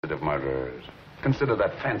sensitive murderers. Consider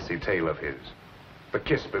that fancy tale of his. The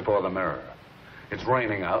kiss before the mirror. It's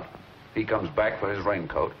raining out. He comes back for his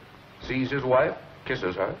raincoat, sees his wife,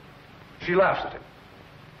 kisses her. She laughs at him.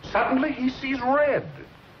 Suddenly, he sees red.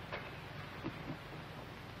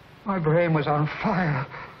 My brain was on fire.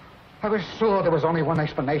 I was sure there was only one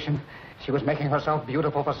explanation. She was making herself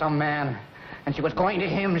beautiful for some man, and she was going to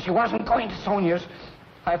him. She wasn't going to Sonia's.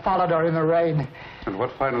 I followed her in the rain. And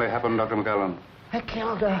what finally happened, Dr. MacAllen? I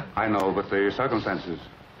killed her. I know, but the circumstances.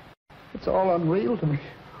 It's all unreal to me.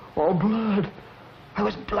 All blood. I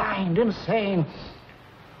was blind, insane.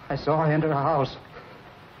 I saw her enter a house.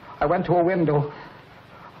 I went to a window.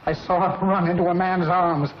 I saw her run into a man's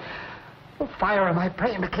arms. The fire in my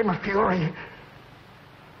brain became a fury.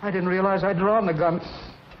 I didn't realize I'd drawn the gun.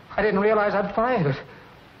 I didn't realize I'd fired it.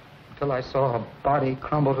 Until I saw her body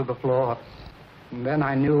crumble to the floor. And then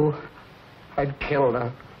I knew I'd killed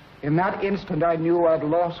her. In that instant, I knew I'd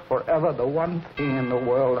lost forever the one thing in the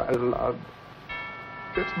world I loved.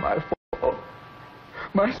 It's my fault.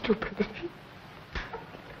 My stupidity.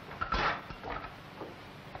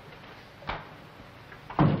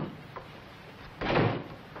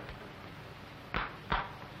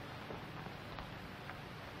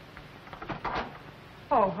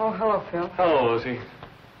 Oh, hello, Phil. Hello, Lucy.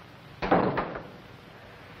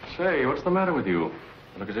 Say, what's the matter with you?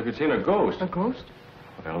 You look as if you'd seen a ghost. A ghost?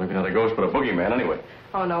 Well, maybe not a ghost, but a boogeyman anyway.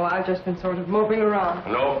 Oh, no, I've just been sort of moping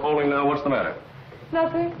around. No fooling now. What's the matter?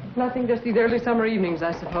 Nothing. Just these early summer evenings,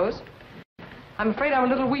 I suppose. I'm afraid I'm a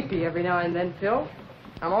little weepy every now and then, Phil.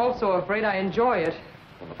 I'm also afraid I enjoy it.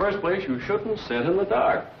 In the first place, you shouldn't sit in the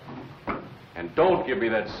dark. And don't give me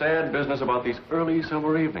that sad business about these early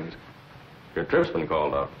summer evenings. Your trip's been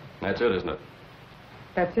called off. That's it, isn't it?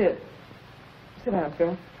 That's it. Sit down,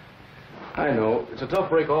 Phil. I know. It's a tough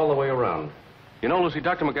break all the way around. You know, Lucy,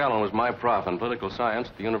 Dr. MacAllen was my prof in political science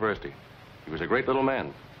at the university. He was a great little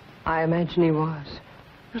man. I imagine he was.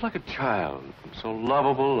 He was like a child, so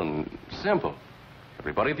lovable and simple.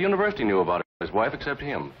 Everybody at the university knew about his wife except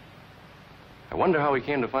him. I wonder how he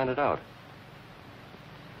came to find it out.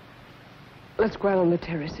 Let's go out on the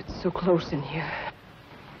terrace. It's so close in here.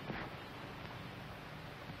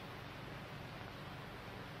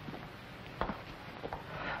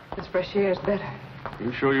 This fresh air is better.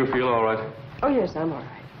 You sure you feel all right? Oh, yes, I'm all right.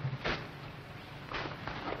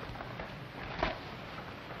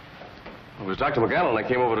 It was Dr. MacAllen I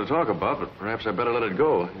came over to talk about, but perhaps I better let it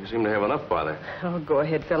go. You seem to have enough bother. Oh, go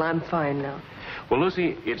ahead, Phil. I'm fine now. Well,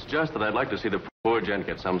 Lucy, it's just that I'd like to see the poor gent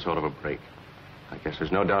get some sort of a break. I guess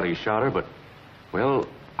there's no doubt he shot her, but, well,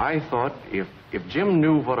 I thought if Jim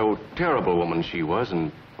knew what a terrible woman she was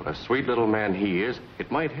and what a sweet little man he is,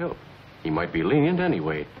 it might help. He might be lenient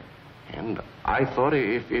anyway. And I thought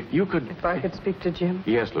if you could... If I could speak to Jim?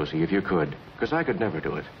 Yes, Lucy, if you could. Because I could never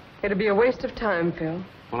do it. It'd be a waste of time, Phil.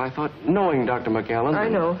 Well, I thought, knowing Dr. MacAllen... I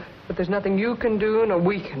know, but there's nothing you can do nor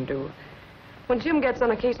we can do. When Jim gets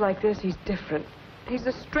on a case like this, he's different. He's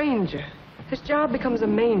a stranger. His job becomes a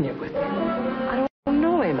mania with him. I don't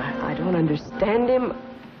know him. I don't understand him.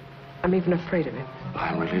 I'm even afraid of him.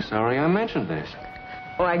 I'm really sorry I mentioned this.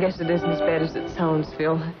 Oh, I guess it isn't as bad as it sounds,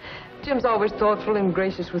 Phil. Jim's always thoughtful and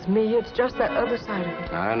gracious with me. It's just that other side of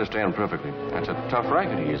it. I understand perfectly. That's a tough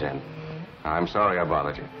racket he's in. I'm sorry I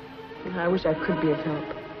bothered you. I wish I could be of help.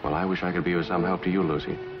 Well, I wish I could be of some help to you,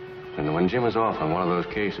 Lucy. And when Jim is off on one of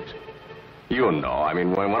those cases, you know, I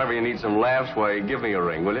mean, whenever you need some laughs, why, give me a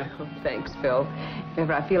ring, will you? Oh, thanks, Phil. If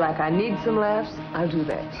ever I feel like I need some laughs, I'll do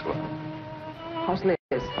that. How's Liz?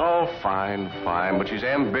 Oh, fine. But she's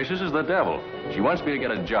ambitious as the devil. She wants me to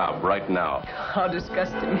get a job right now. How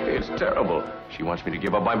disgusting. It's terrible. She wants me to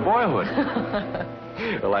give up my boyhood.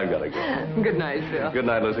 Well, I've got to go. Good night, Phil. Good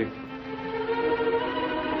night, Lucy.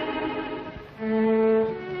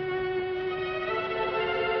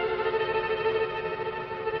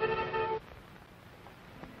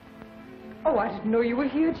 Oh, I didn't know you were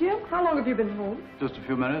here, Jim. How long have you been home? Just a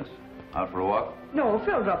few minutes. Out for a walk? No,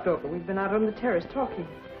 Phil dropped over. We've been out on the terrace talking.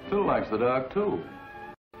 Phil likes the dark, too.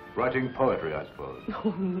 Writing poetry, I suppose.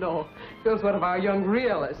 Oh, no. Phil's one of our young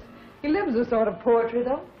realists. He lives a sort of poetry,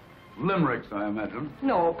 though. Limericks, I imagine.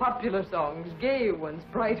 No, popular songs. Gay ones,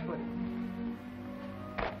 bright ones.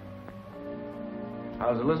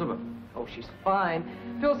 How's Elizabeth? Oh, she's fine.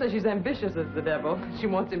 Phil says she's ambitious as the devil. She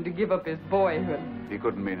wants him to give up his boyhood. He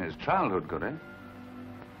couldn't mean his childhood, could he?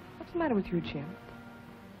 What's the matter with you, Jim?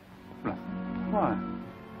 Nothing. Why?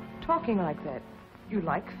 Talking like that. You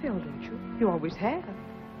like Phil, don't you? You always have.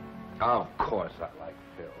 Of course I like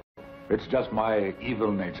Phil. It's just my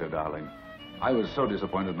evil nature, darling. I was so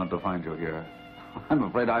disappointed not to find you here. I'm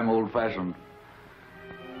afraid I'm old-fashioned.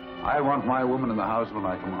 I want my woman in the house when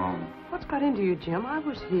I come home. What's got into you, Jim? I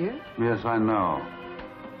was here. Yes, I know.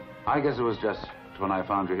 I guess it was just when I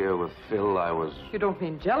found you here with Phil, I was... You don't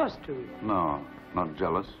mean jealous, do you? No, not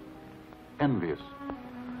jealous. Envious.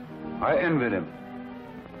 I envied him.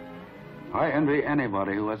 I envy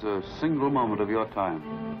anybody who has a single moment of your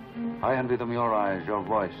time. I envy them your eyes, your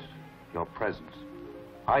voice, your presence.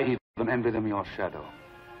 I even envy them your shadow.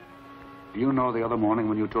 Do you know the other morning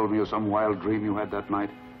when you told me of some wild dream you had that night?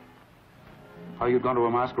 How you'd gone to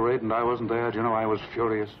a masquerade and I wasn't there? Do you know, I was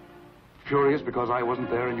furious. Furious because I wasn't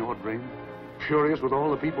there in your dream. furious with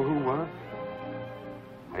all the people who were.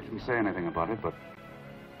 I didn't say anything about it, but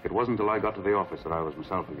it wasn't till I got to the office that I was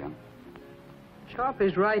myself again.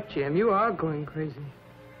 Sharpy's right, Jim. You are going crazy.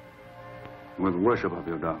 With worship of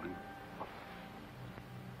you, darling.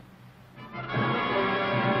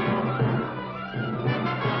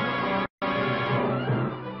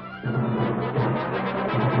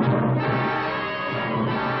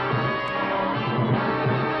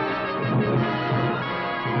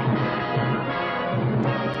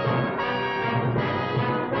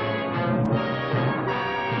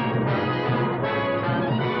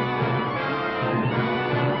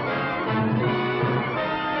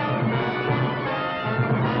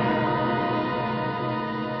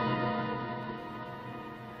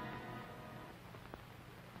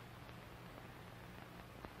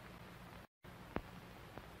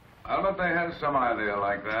 I'll bet they had some idea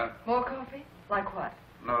like that. More coffee? Like what?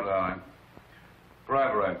 No, darling.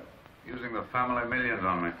 Bribery. Using the family millions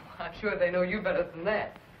on me. I'm sure they know you better than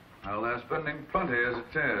that. Well, they're spending plenty as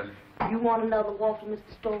it is. You want another waffle, Mr.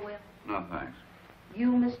 Stowell? No, thanks.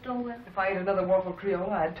 You, Miss Stowell? If I ate another waffle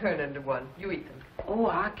Creola, I'd turn into one. You eat them. Oh,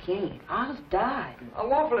 I can't. I was dying. A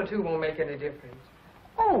waffle or two won't make any difference.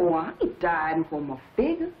 Oh, I ain't dying for my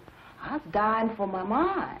figure. I was dying for my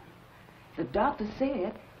mind. The doctor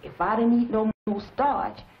said if I didn't eat no more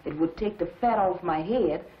starch, it would take the fat off my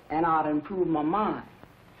head and I'd improve my mind.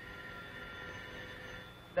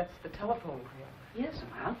 That's the telephone, Creola. Yes,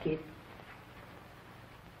 I'll get it.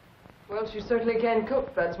 Well, she certainly can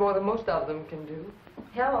cook. That's more than most of them can do.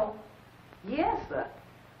 Hello? Yes, sir.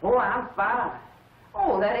 Oh, I'm fine.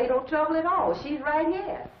 Oh, that ain't no trouble at all. She's right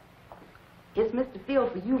here. It's Mr. Phil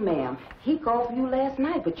for you, ma'am. He called for you last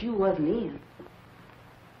night, but you wasn't in.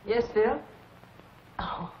 Yes, Phil?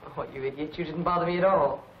 Oh, you idiot. You didn't bother me at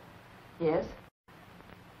all. Yes?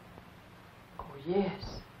 Oh,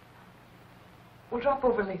 yes. We'll drop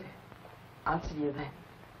over later. I'll see you then.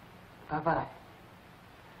 Bye-bye.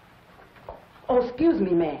 Oh, excuse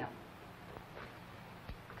me, ma'am.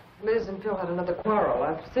 Liz and Phil had another quarrel.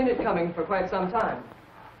 I've seen it coming for quite some time.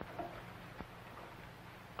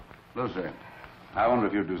 Lucy, I wonder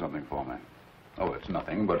if you'd do something for me. Oh, it's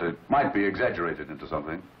nothing, but it might be exaggerated into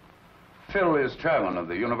something. Phil is chairman of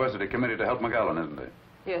the University Committee to help MacAllen, isn't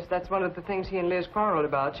he? Yes, that's one of the things he and Liz quarreled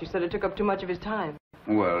about. She said it took up too much of his time.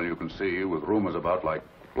 Well, you can see, with rumors about like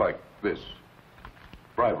this,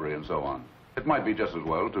 bribery and so on, it might be just as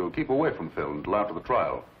well to keep away from Phil until after the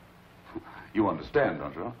trial. You understand,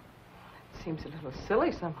 don't you? It seems a little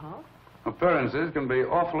silly somehow. Appearances can be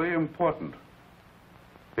awfully important.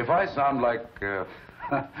 If I sound like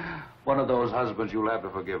one of those husbands, you'll have to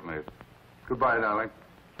forgive me. Goodbye, darling.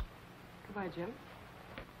 Goodbye, Jim.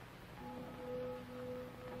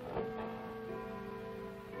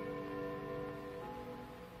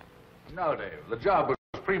 No, Dave, the job was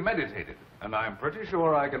premeditated, and I'm pretty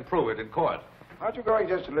sure I can prove it in court. Aren't you going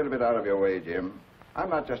just a little bit out of your way, Jim? I'm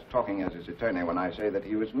not just talking as his attorney when I say that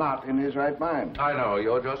he was not in his right mind. I know,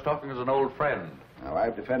 you're just talking as an old friend. Now,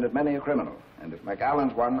 I've defended many a criminal, and if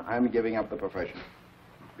MacAllen's one, I'm giving up the profession.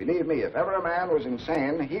 Believe me, if ever a man was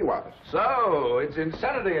insane, he was. So, it's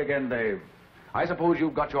insanity again, Dave. I suppose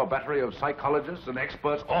you've got your battery of psychologists and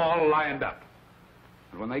experts all lined up.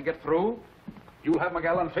 And when they get through, you'll have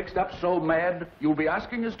MacAllen fixed up so mad, you'll be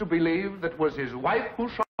asking us to believe that was his wife who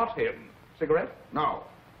shot him. Cigarette? No.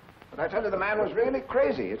 But I tell you, the man was really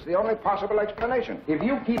crazy. It's the only possible explanation. If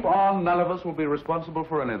you keep on, none of us will be responsible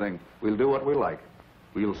for anything. We'll do what we like.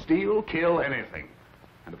 We'll steal, kill, anything.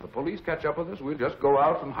 And if the police catch up with us, we'll just go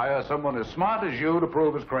out and hire someone as smart as you to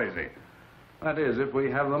prove us crazy. That is, if we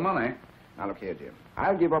have the money. Now, look here, Jim.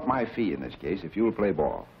 I'll give up my fee in this case if you'll play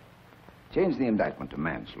ball. Change the indictment to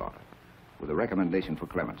manslaughter with a recommendation for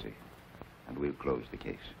clemency, and we'll close the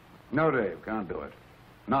case. No, Dave, can't do it.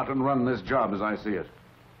 Not and run this job as I see it.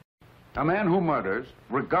 A man who murders,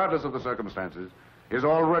 regardless of the circumstances, is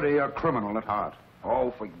already a criminal at heart.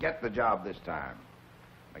 Oh, forget the job this time.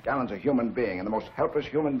 MacAllen's a human being, and the most helpless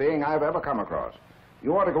human being I've ever come across.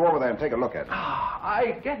 You ought to go over there and take a look at him.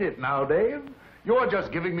 I get it now, Dave. You're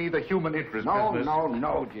just giving me the human interest business.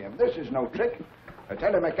 No, Jim. This is no trick. I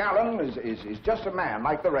tell you, MacAllen is just a man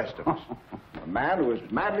like the rest of us. A man who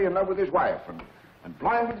is madly in love with his wife and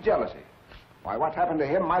blind with jealousy. Why, what happened to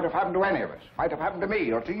him might have happened to any of us. Might have happened to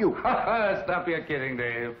me or to you. Stop your kidding,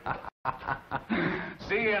 Dave.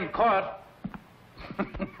 See you in court.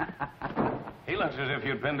 He looks as if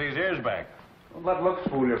you'd pinned his ears back. Don't let looks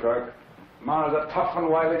fool you, Kirk. Marrow's a tough and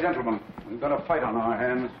wily gentleman. We've got a fight on our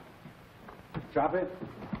hands. Sharpy,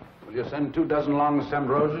 will you send 24 long-stemmed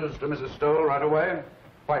roses to Mrs. Stowell right away?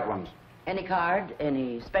 White ones. Any card?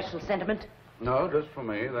 Any special sentiment? No, just for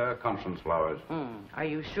me. They're conscience flowers. Are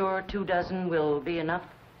you sure 2 dozen will be enough?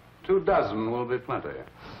 2 dozen will be plenty.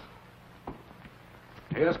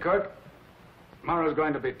 Here's Kirk. Marrow's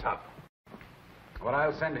going to be tough. But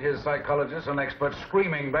I'll send his psychologist and experts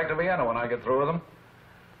screaming back to Vienna when I get through with them.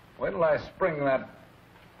 Wait till I spring that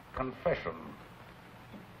confession.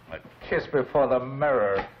 A kiss before the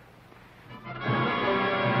mirror.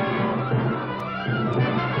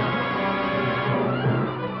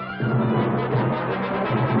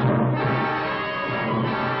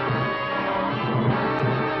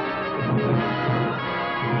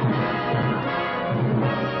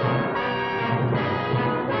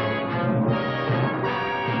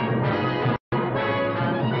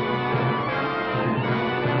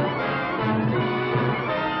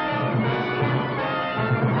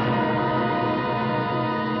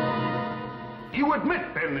 You admit,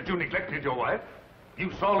 then, that you neglected your wife?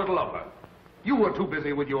 You saw little of her. You were too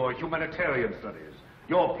busy with your humanitarian studies,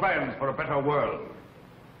 your plans for a better world.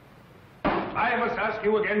 I must ask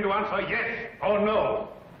you again to answer yes or no.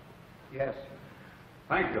 Yes.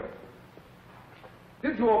 Thank you.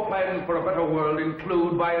 Did your plans for a better world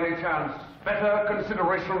include, by any chance, better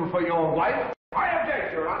consideration for your wife? I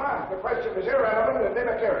object, Your Honor. The question is irrelevant and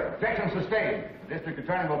immaterial. Objection sustained. The district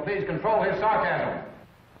attorney will please control his sarcasm.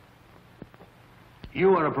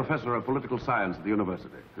 You are a professor of political science at the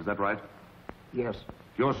university, is that right? Yes,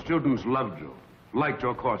 Your students loved you, liked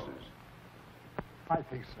your courses. I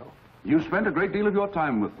think so. You spent a great deal of your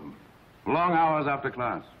time with them, long hours after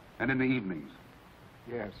class, and in the evenings.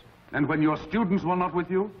 Yes. And when your students were not with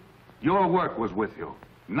you, your work was with you,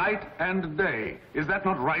 night and day. Is that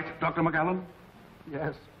not right, Dr. MacAllen?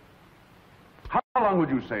 Yes. How long would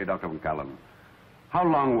you say, Dr. MacAllen, how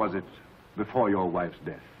long was it before your wife's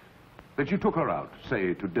death that you took her out,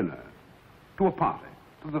 say, to dinner, to a party,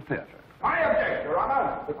 to the theater? I object, Your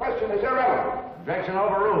Honor. The question is irrelevant. Objection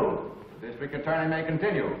overruled. The district attorney may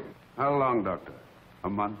continue. How long, Doctor? A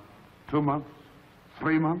month? 2 months?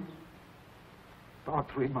 3 months?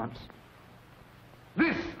 About 3 months.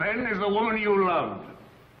 This, then, is the woman you loved.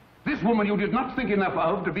 This woman you did not think enough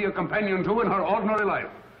of to be a companion to in her ordinary life.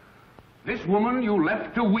 This woman you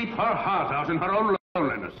left to weep her heart out in her own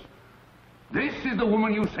loneliness. This is the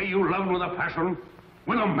woman you say you loved with a passion,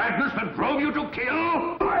 with a madness that drove you to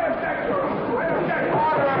kill? I object, Your Honor. I object.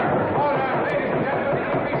 Order! Order! Ladies and gentlemen,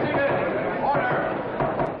 please be seated.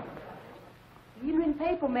 Order! Evening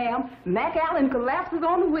paper, ma'am. MacAllen collapses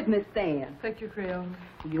on the witness stand. Thank you, Creola.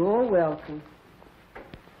 You're welcome.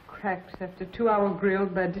 Cracks after 2-hour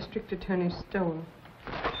grilled by District Attorney Stowell.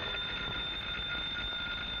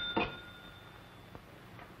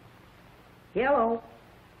 Hello.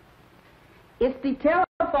 It's the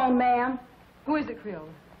telephone, ma'am. Who is it, Creola?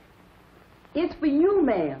 It's for you,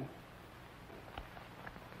 ma'am.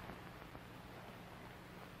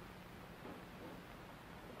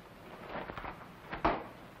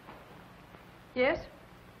 Yes?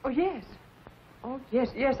 Oh, yes. Oh,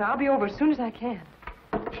 yes, I'll be over as soon as I can.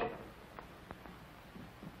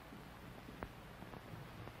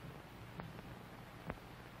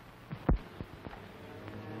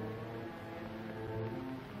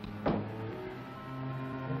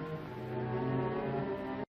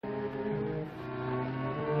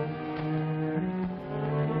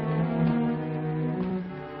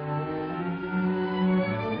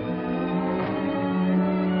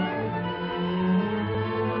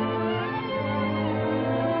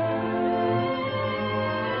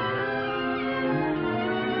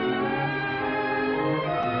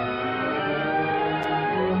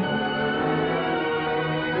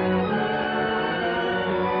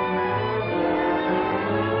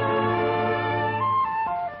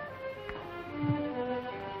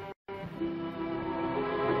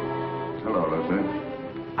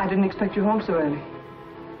 I didn't expect you home so early.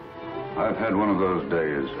 I've had one of those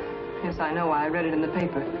days. Yes, I know. I read it in the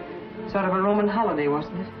paper. Sort of a Roman holiday,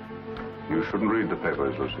 wasn't it? You shouldn't read the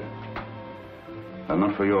papers, Lucy. They're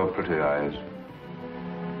not for your pretty eyes.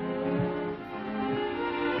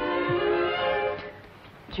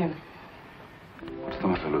 Jim. What's the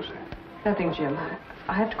matter, Lucy? Nothing, Jim.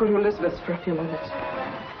 I have to go to Elizabeth's for a few minutes.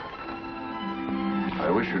 I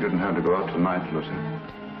wish you didn't have to go out tonight, Lucy.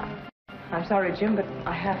 I'm sorry, Jim, but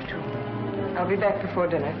I have to. I'll be back before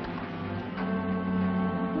dinner.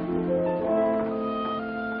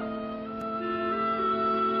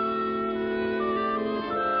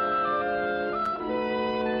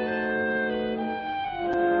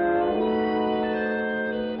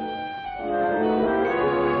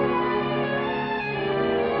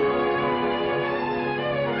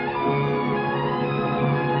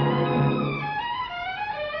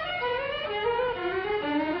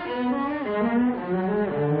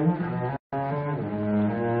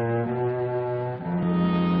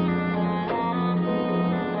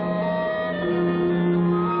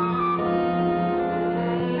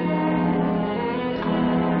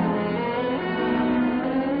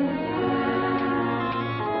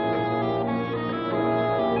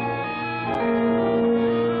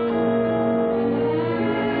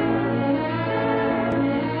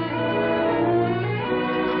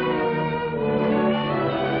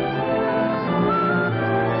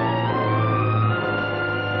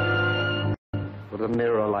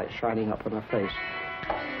 mirror light shining up in her face.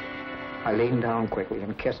 I leaned down quickly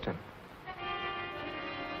and kissed her.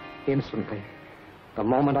 Instantly, the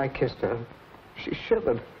moment I kissed her, she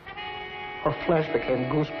shivered. Her flesh became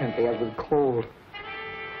goose-pimply as with cold.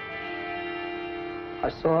 I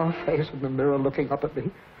saw her face in the mirror looking up at me,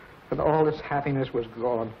 and all its happiness was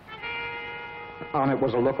gone. On it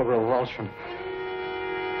was a look of revulsion.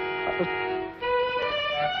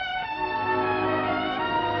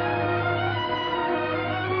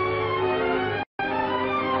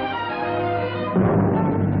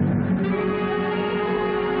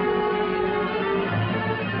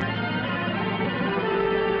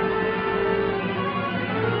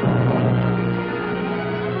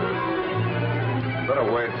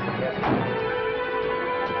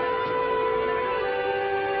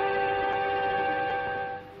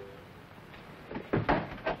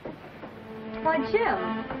 Why, Jim.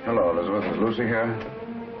 Hello, Elizabeth. Is Lucy here?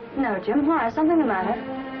 No, Jim. Why? Is something the matter?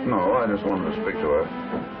 No, I just wanted to speak to her.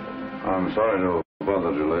 I'm sorry to have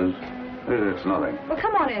bothered you, Liz. It's nothing. Well,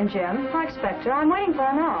 come on in, Jim. I expect her. I'm waiting for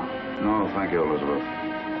her now. No, thank you, Elizabeth.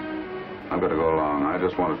 I'm going to go along. I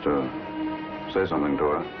just wanted to say something to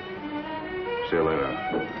her. See you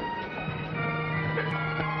later.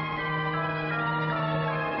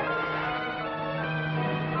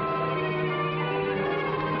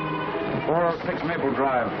 406 Maple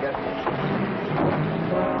Drive. Yes.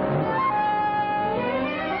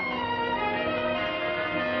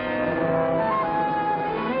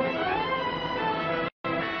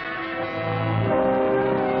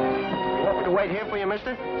 You want me to wait here for you,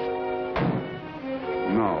 mister?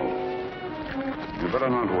 No. You better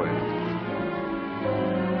not wait.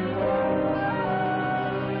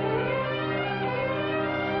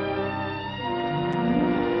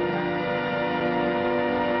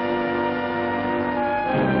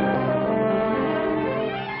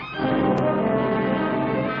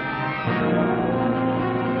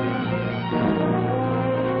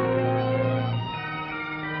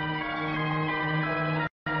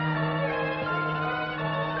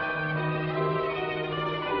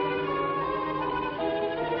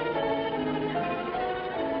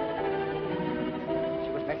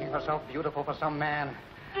 Beautiful for some man.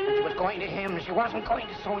 And she was going to him. She wasn't going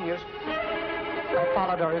to Sonia's. I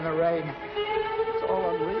followed her in the rain. It's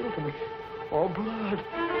all unreal to me. All blood.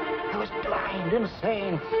 I was blind,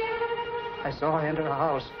 insane. I saw her enter the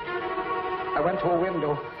house. I went to a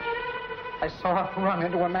window. I saw her run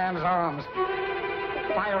into a man's arms.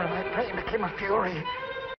 The fire in my brain became a fury.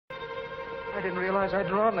 I didn't realize I'd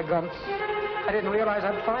drawn the gun. I didn't realize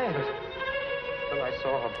I'd fired it. Till I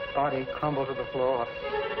saw her body crumble to the floor.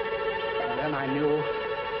 Then I knew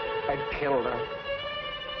I'd killed her.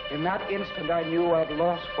 In that instant, I knew I'd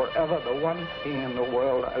lost forever the one thing in the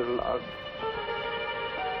world I loved.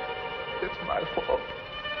 It's my fault.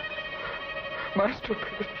 My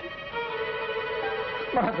stupidity.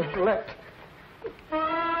 My neglect.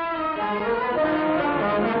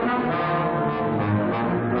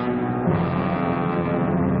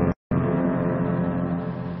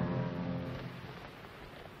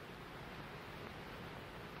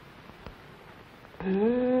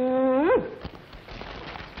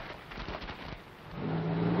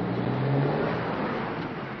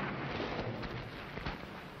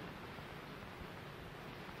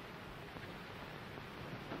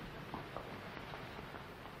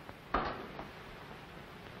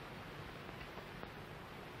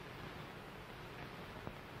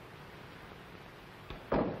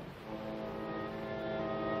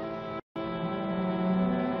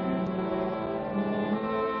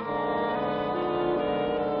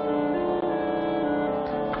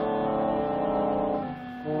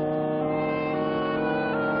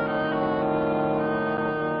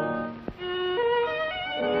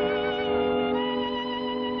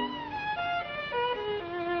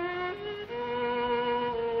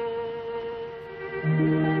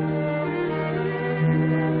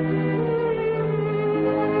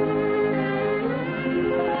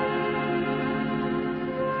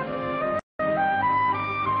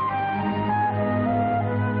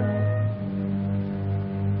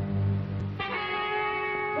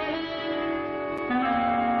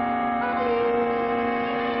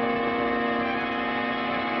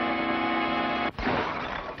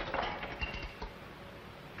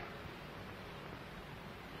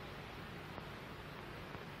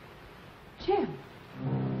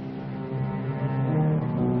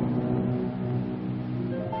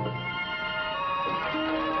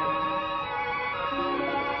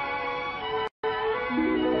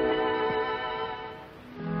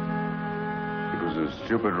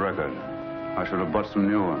 Stupid record. I should have bought some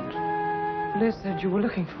new ones. Liz said you were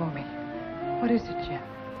looking for me. What is it, Jim?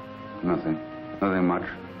 Nothing. Nothing much.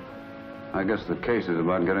 I guess the case is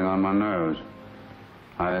about getting on my nerves.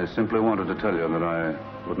 I simply wanted to tell you that I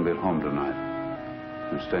wouldn't be at home tonight.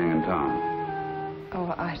 I'm staying in town.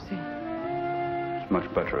 Oh, I see. It's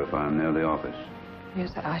much better if I'm near the office.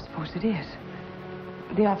 Yes, I suppose it is.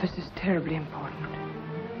 The office is terribly important.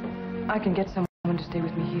 I can get someone to stay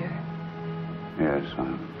with me here. Yes,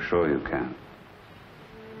 I'm sure you can.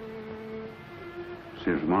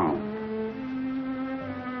 See you tomorrow.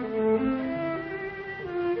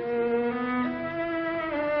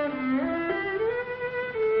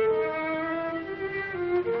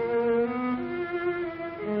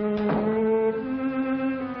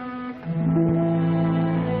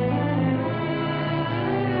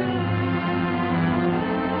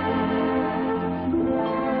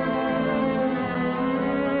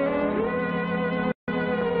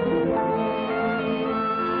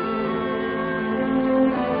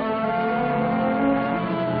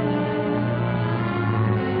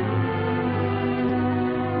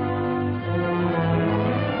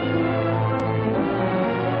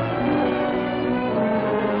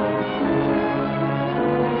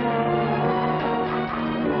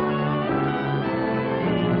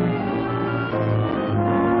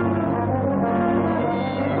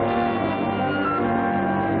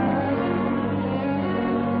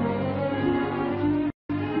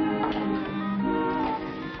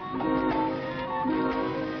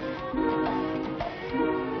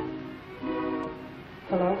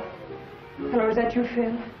 Is that you,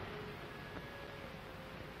 Phil?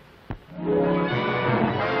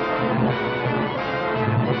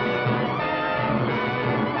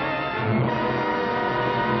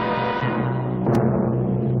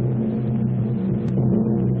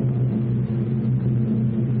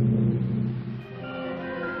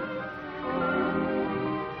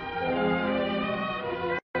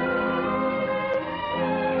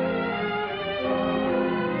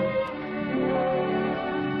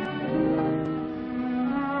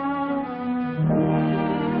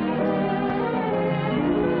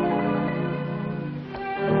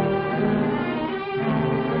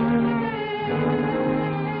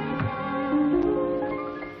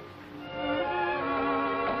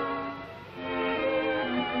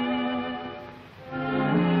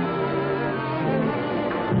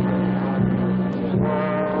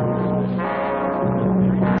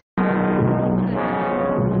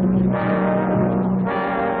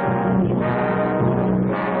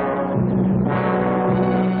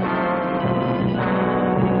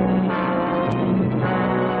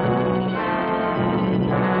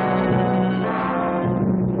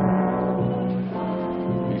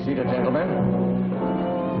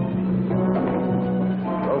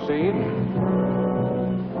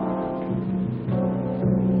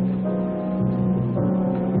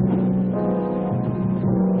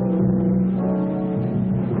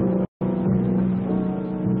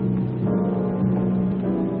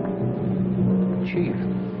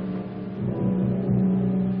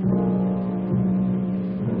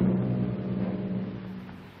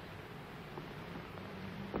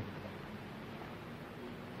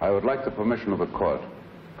 I would like the permission of the court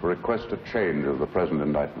to request a change of the present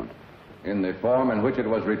indictment. In the form in which it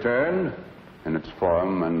was returned? In its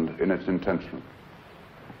form and in its intention.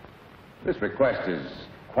 This request is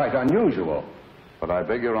quite unusual. But I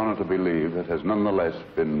beg Your Honor to believe it has nonetheless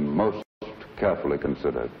been most carefully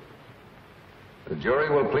considered. The jury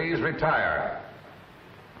will please retire.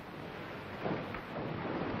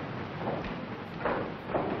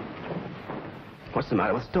 What's the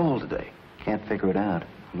matter with Stowell today? Can't figure it out,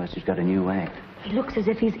 unless he's got a new act. He looks as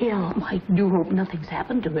if he's ill. Oh, I do hope nothing's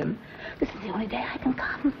happened to him. This is the only day I can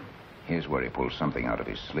come. Here's where he pulls something out of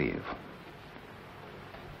his sleeve.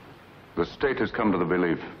 The state has come to the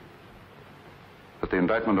belief that the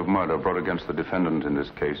indictment of murder brought against the defendant in this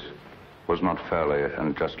case was not fairly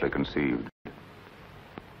and justly conceived.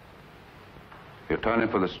 The attorney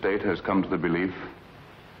for the state has come to the belief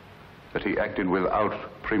that he acted without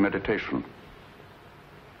premeditation.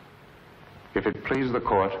 If it please the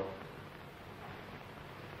court,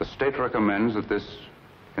 the state recommends that this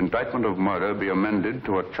indictment of murder be amended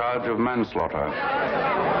to a charge of manslaughter.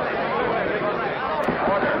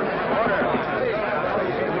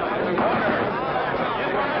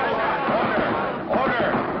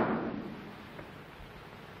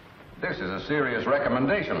 This is a serious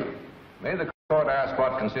recommendation. May the court ask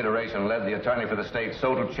what consideration led the attorney for the state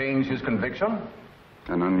so to change his conviction?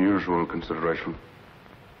 An unusual consideration.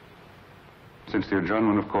 Since the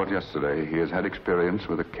adjournment of court yesterday, he has had experience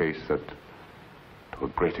with a case that, to a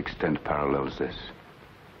great extent, parallels this.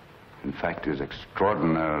 In fact, is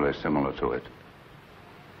extraordinarily similar to it.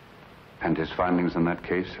 And his findings in that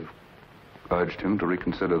case have urged him to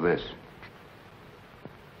reconsider this.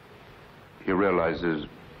 He realizes,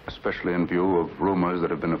 especially in view of rumors that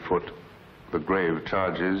have been afoot, the grave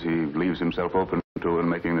charges he leaves himself open to in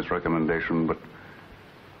making this recommendation, but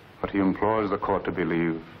he implores the court to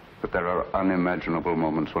believe that there are unimaginable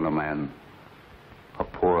moments when a man, a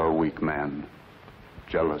poor, weak man,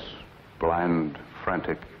 jealous, blind,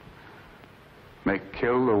 frantic, may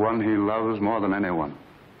kill the one he loves more than anyone,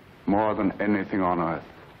 more than anything on earth,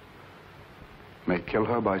 may kill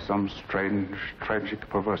her by some strange, tragic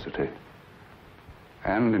perversity,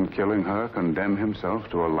 and in killing her condemn himself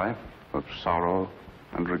to a life of sorrow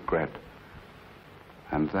and regret.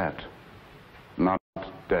 And that, not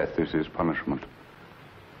death, is his punishment.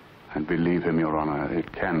 And believe him, Your Honor,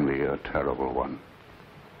 it can be a terrible one.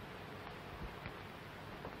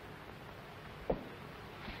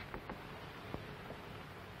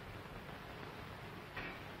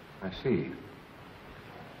 I see.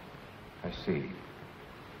 I see.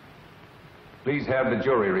 Please have the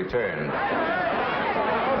jury returned.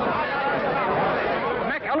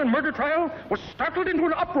 MacAllen murder trial was startled into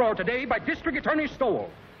an uproar today by District Attorney Stowell.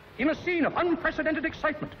 In a scene of unprecedented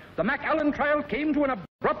excitement, the MacAllen trial came to an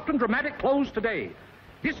abrupt and dramatic close today.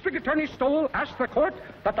 District Attorney Stowell asked the court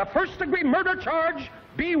that the first-degree murder charge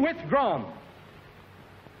be withdrawn.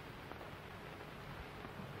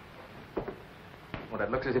 Well,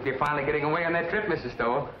 it looks as if you're finally getting away on that trip, Mrs.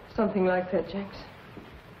 Stowell. Something like that, Jenks.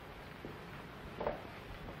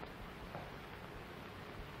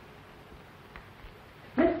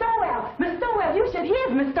 Miss Stowell! Miss Stowell, you should hear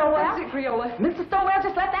Miss Stowell. That's it, Creola. Mr. Stowell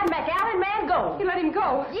just let that MacAllen man go. You let him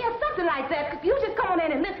go? Yeah, something like that. You just come on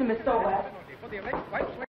in and listen, Miss Stowell. For the alleged wife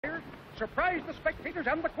slayer, surprised the spectators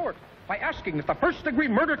and the court by asking that the first-degree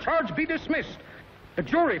murder charge be dismissed. The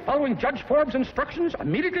jury, following Judge Forbes' instructions,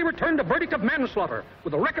 immediately returned a verdict of manslaughter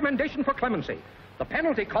with a recommendation for clemency. The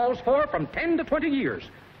penalty calls for from 10 to 20 years.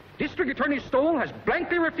 District Attorney Stowell has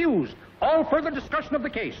blankly refused all further discussion of the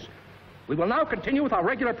case. We will now continue with our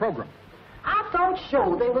regular program. I thought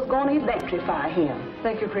sure they was going to electrify him.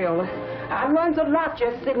 Thank you, Creola. I learned a lot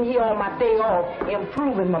just sitting here on my day off,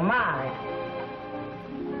 improving my mind.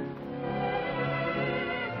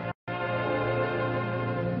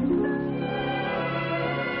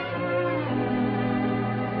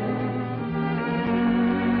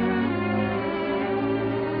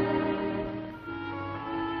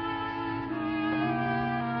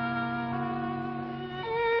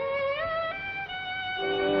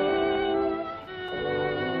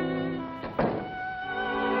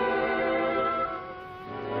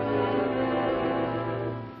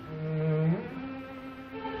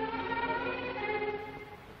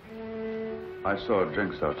 I saw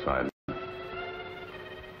Jenks outside.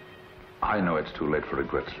 I know it's too late for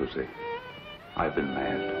regrets, Lucy. I've been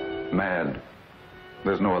mad. Mad.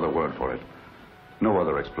 There's no other word for it. No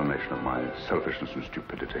other explanation of my selfishness and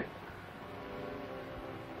stupidity.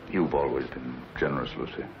 You've always been generous,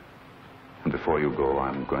 Lucy. And before you go,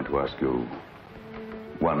 I'm going to ask you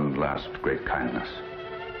one last great kindness.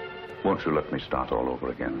 Won't you let me start all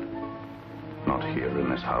over again? Not here in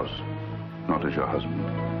this house. Not as your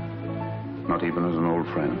husband. Not even as an old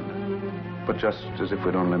friend, but just as if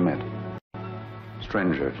we'd only met.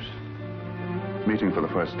 Strangers, meeting for the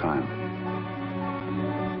first time.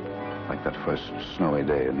 Like that first snowy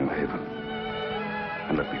day in New Haven.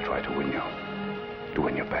 And let me try to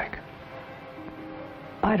win you back.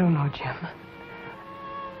 I don't know, Jim.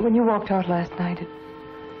 When you walked out last night,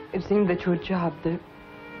 it seemed that your job, the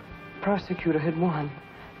prosecutor, had won.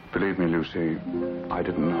 Believe me, Lucy, I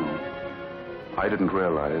didn't know. I didn't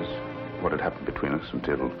realize what had happened between us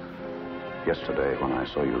until yesterday when I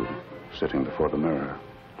saw you sitting before the mirror.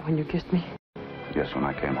 When you kissed me? Yes, when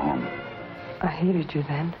I came home. I hated you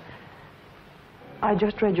then. I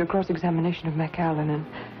just read your cross-examination of MacAllen and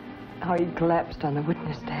how he collapsed on the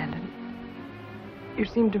witness stand. And you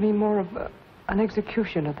seemed to me more of an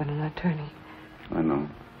executioner than an attorney. I know.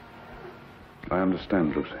 I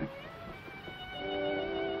understand, Lucy.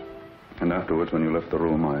 And afterwards, when you left the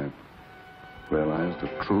room, I realized the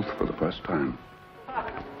truth for the first time.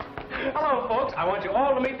 Hello, folks. I want you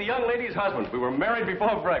all to meet the young lady's husband. We were married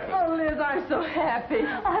before breakfast. Oh, Liz, I'm so happy.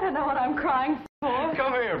 I don't know what I'm crying for.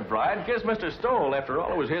 Come here, bride. Kiss Mr. Stowell. After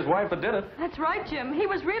all, it was his wife that did it. That's right, Jim. He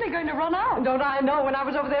was really going to run out. Don't I know? When I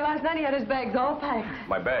was over there last night, he had his bags all packed.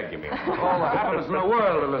 My bag, you mean? All the happiness in the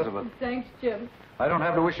world, Elizabeth. Thanks, Jim. I don't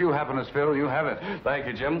have to wish you happiness, Phil. You have it. Thank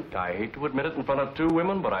you, Jim. I hate to admit it in front of two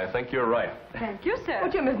women, but I think you're right. Thank you, sir.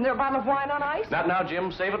 Well, Jim, isn't there a bottle of wine on ice? Not now,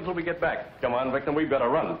 Jim. Save it until we get back. Come on, Victim. We've got to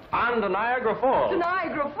run. On to Niagara Falls. To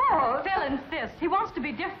Niagara Falls? Phil insists. He wants to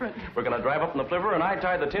be different. We're going to drive up in the flivver, and I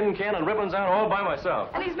tie the tin can and ribbons out all by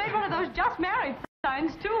myself. And he's made one of those just married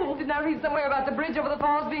signs, too. Didn't I read somewhere about the bridge over the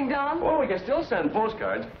falls being done? Well, we can still send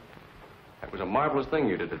postcards. That was a marvelous thing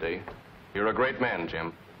you did today. You're a great man,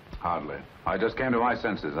 Jim. Hardly. I just came to my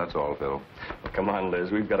senses, that's all, Phil. Well, come on,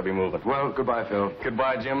 Liz. We've got to be moving. Well, goodbye, Phil.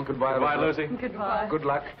 Goodbye, Jim. Goodbye, Lucy. Goodbye. Good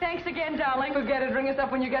luck. Thanks again, darling. Forget it. Ring us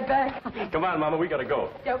up when you get back. Come on, Mama. We got to go.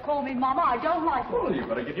 Don't call me Mama. I don't like it. Well, you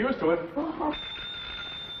better get used to it.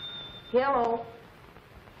 Hello.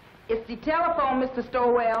 It's the telephone, Mr.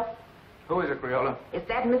 Stowell. Who is it, Creola? It's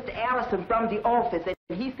that Mr. Allison from the office,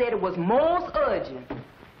 and he said it was most urgent.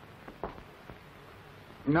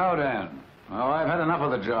 No, Dan. Oh, I've had enough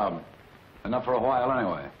of the job. Enough for a while,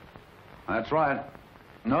 anyway. That's right.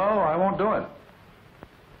 No, I won't do it.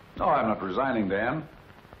 No, I'm not resigning, Dan.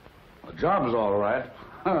 The job's all right.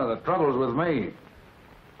 The trouble's with me.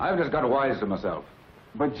 I've just got wise to myself.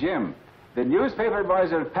 But, Jim, the newspaper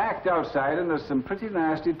boys are packed outside, and there's some pretty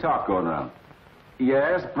nasty talk going around.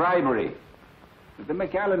 Yes, bribery. The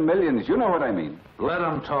MacAllen millions, you know what I mean. Let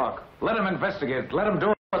them talk. Let them investigate. Let them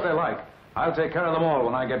do what they like. I'll take care of them all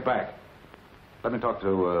when I get back. Let me talk to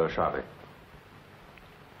Sharpy.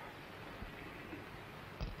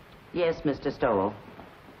 Yes, Mr. Stowell.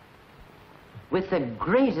 With the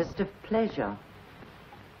greatest of pleasure.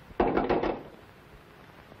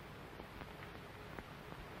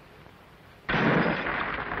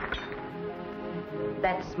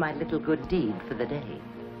 That's my little good deed for the day.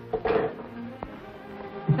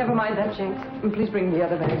 Never mind that, Jinx. And please bring the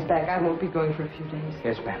other bags back. I won't be going for a few days.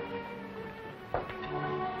 Yes, ma'am.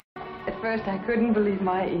 At first, I couldn't believe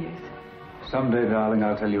my ears. Someday, darling,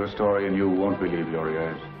 I'll tell you a story and you won't believe your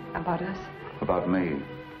ears. About us? About me.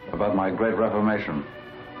 About my great reformation.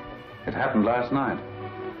 It happened last night.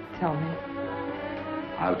 Tell me.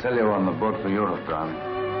 I'll tell you on the boat for Europe, darling.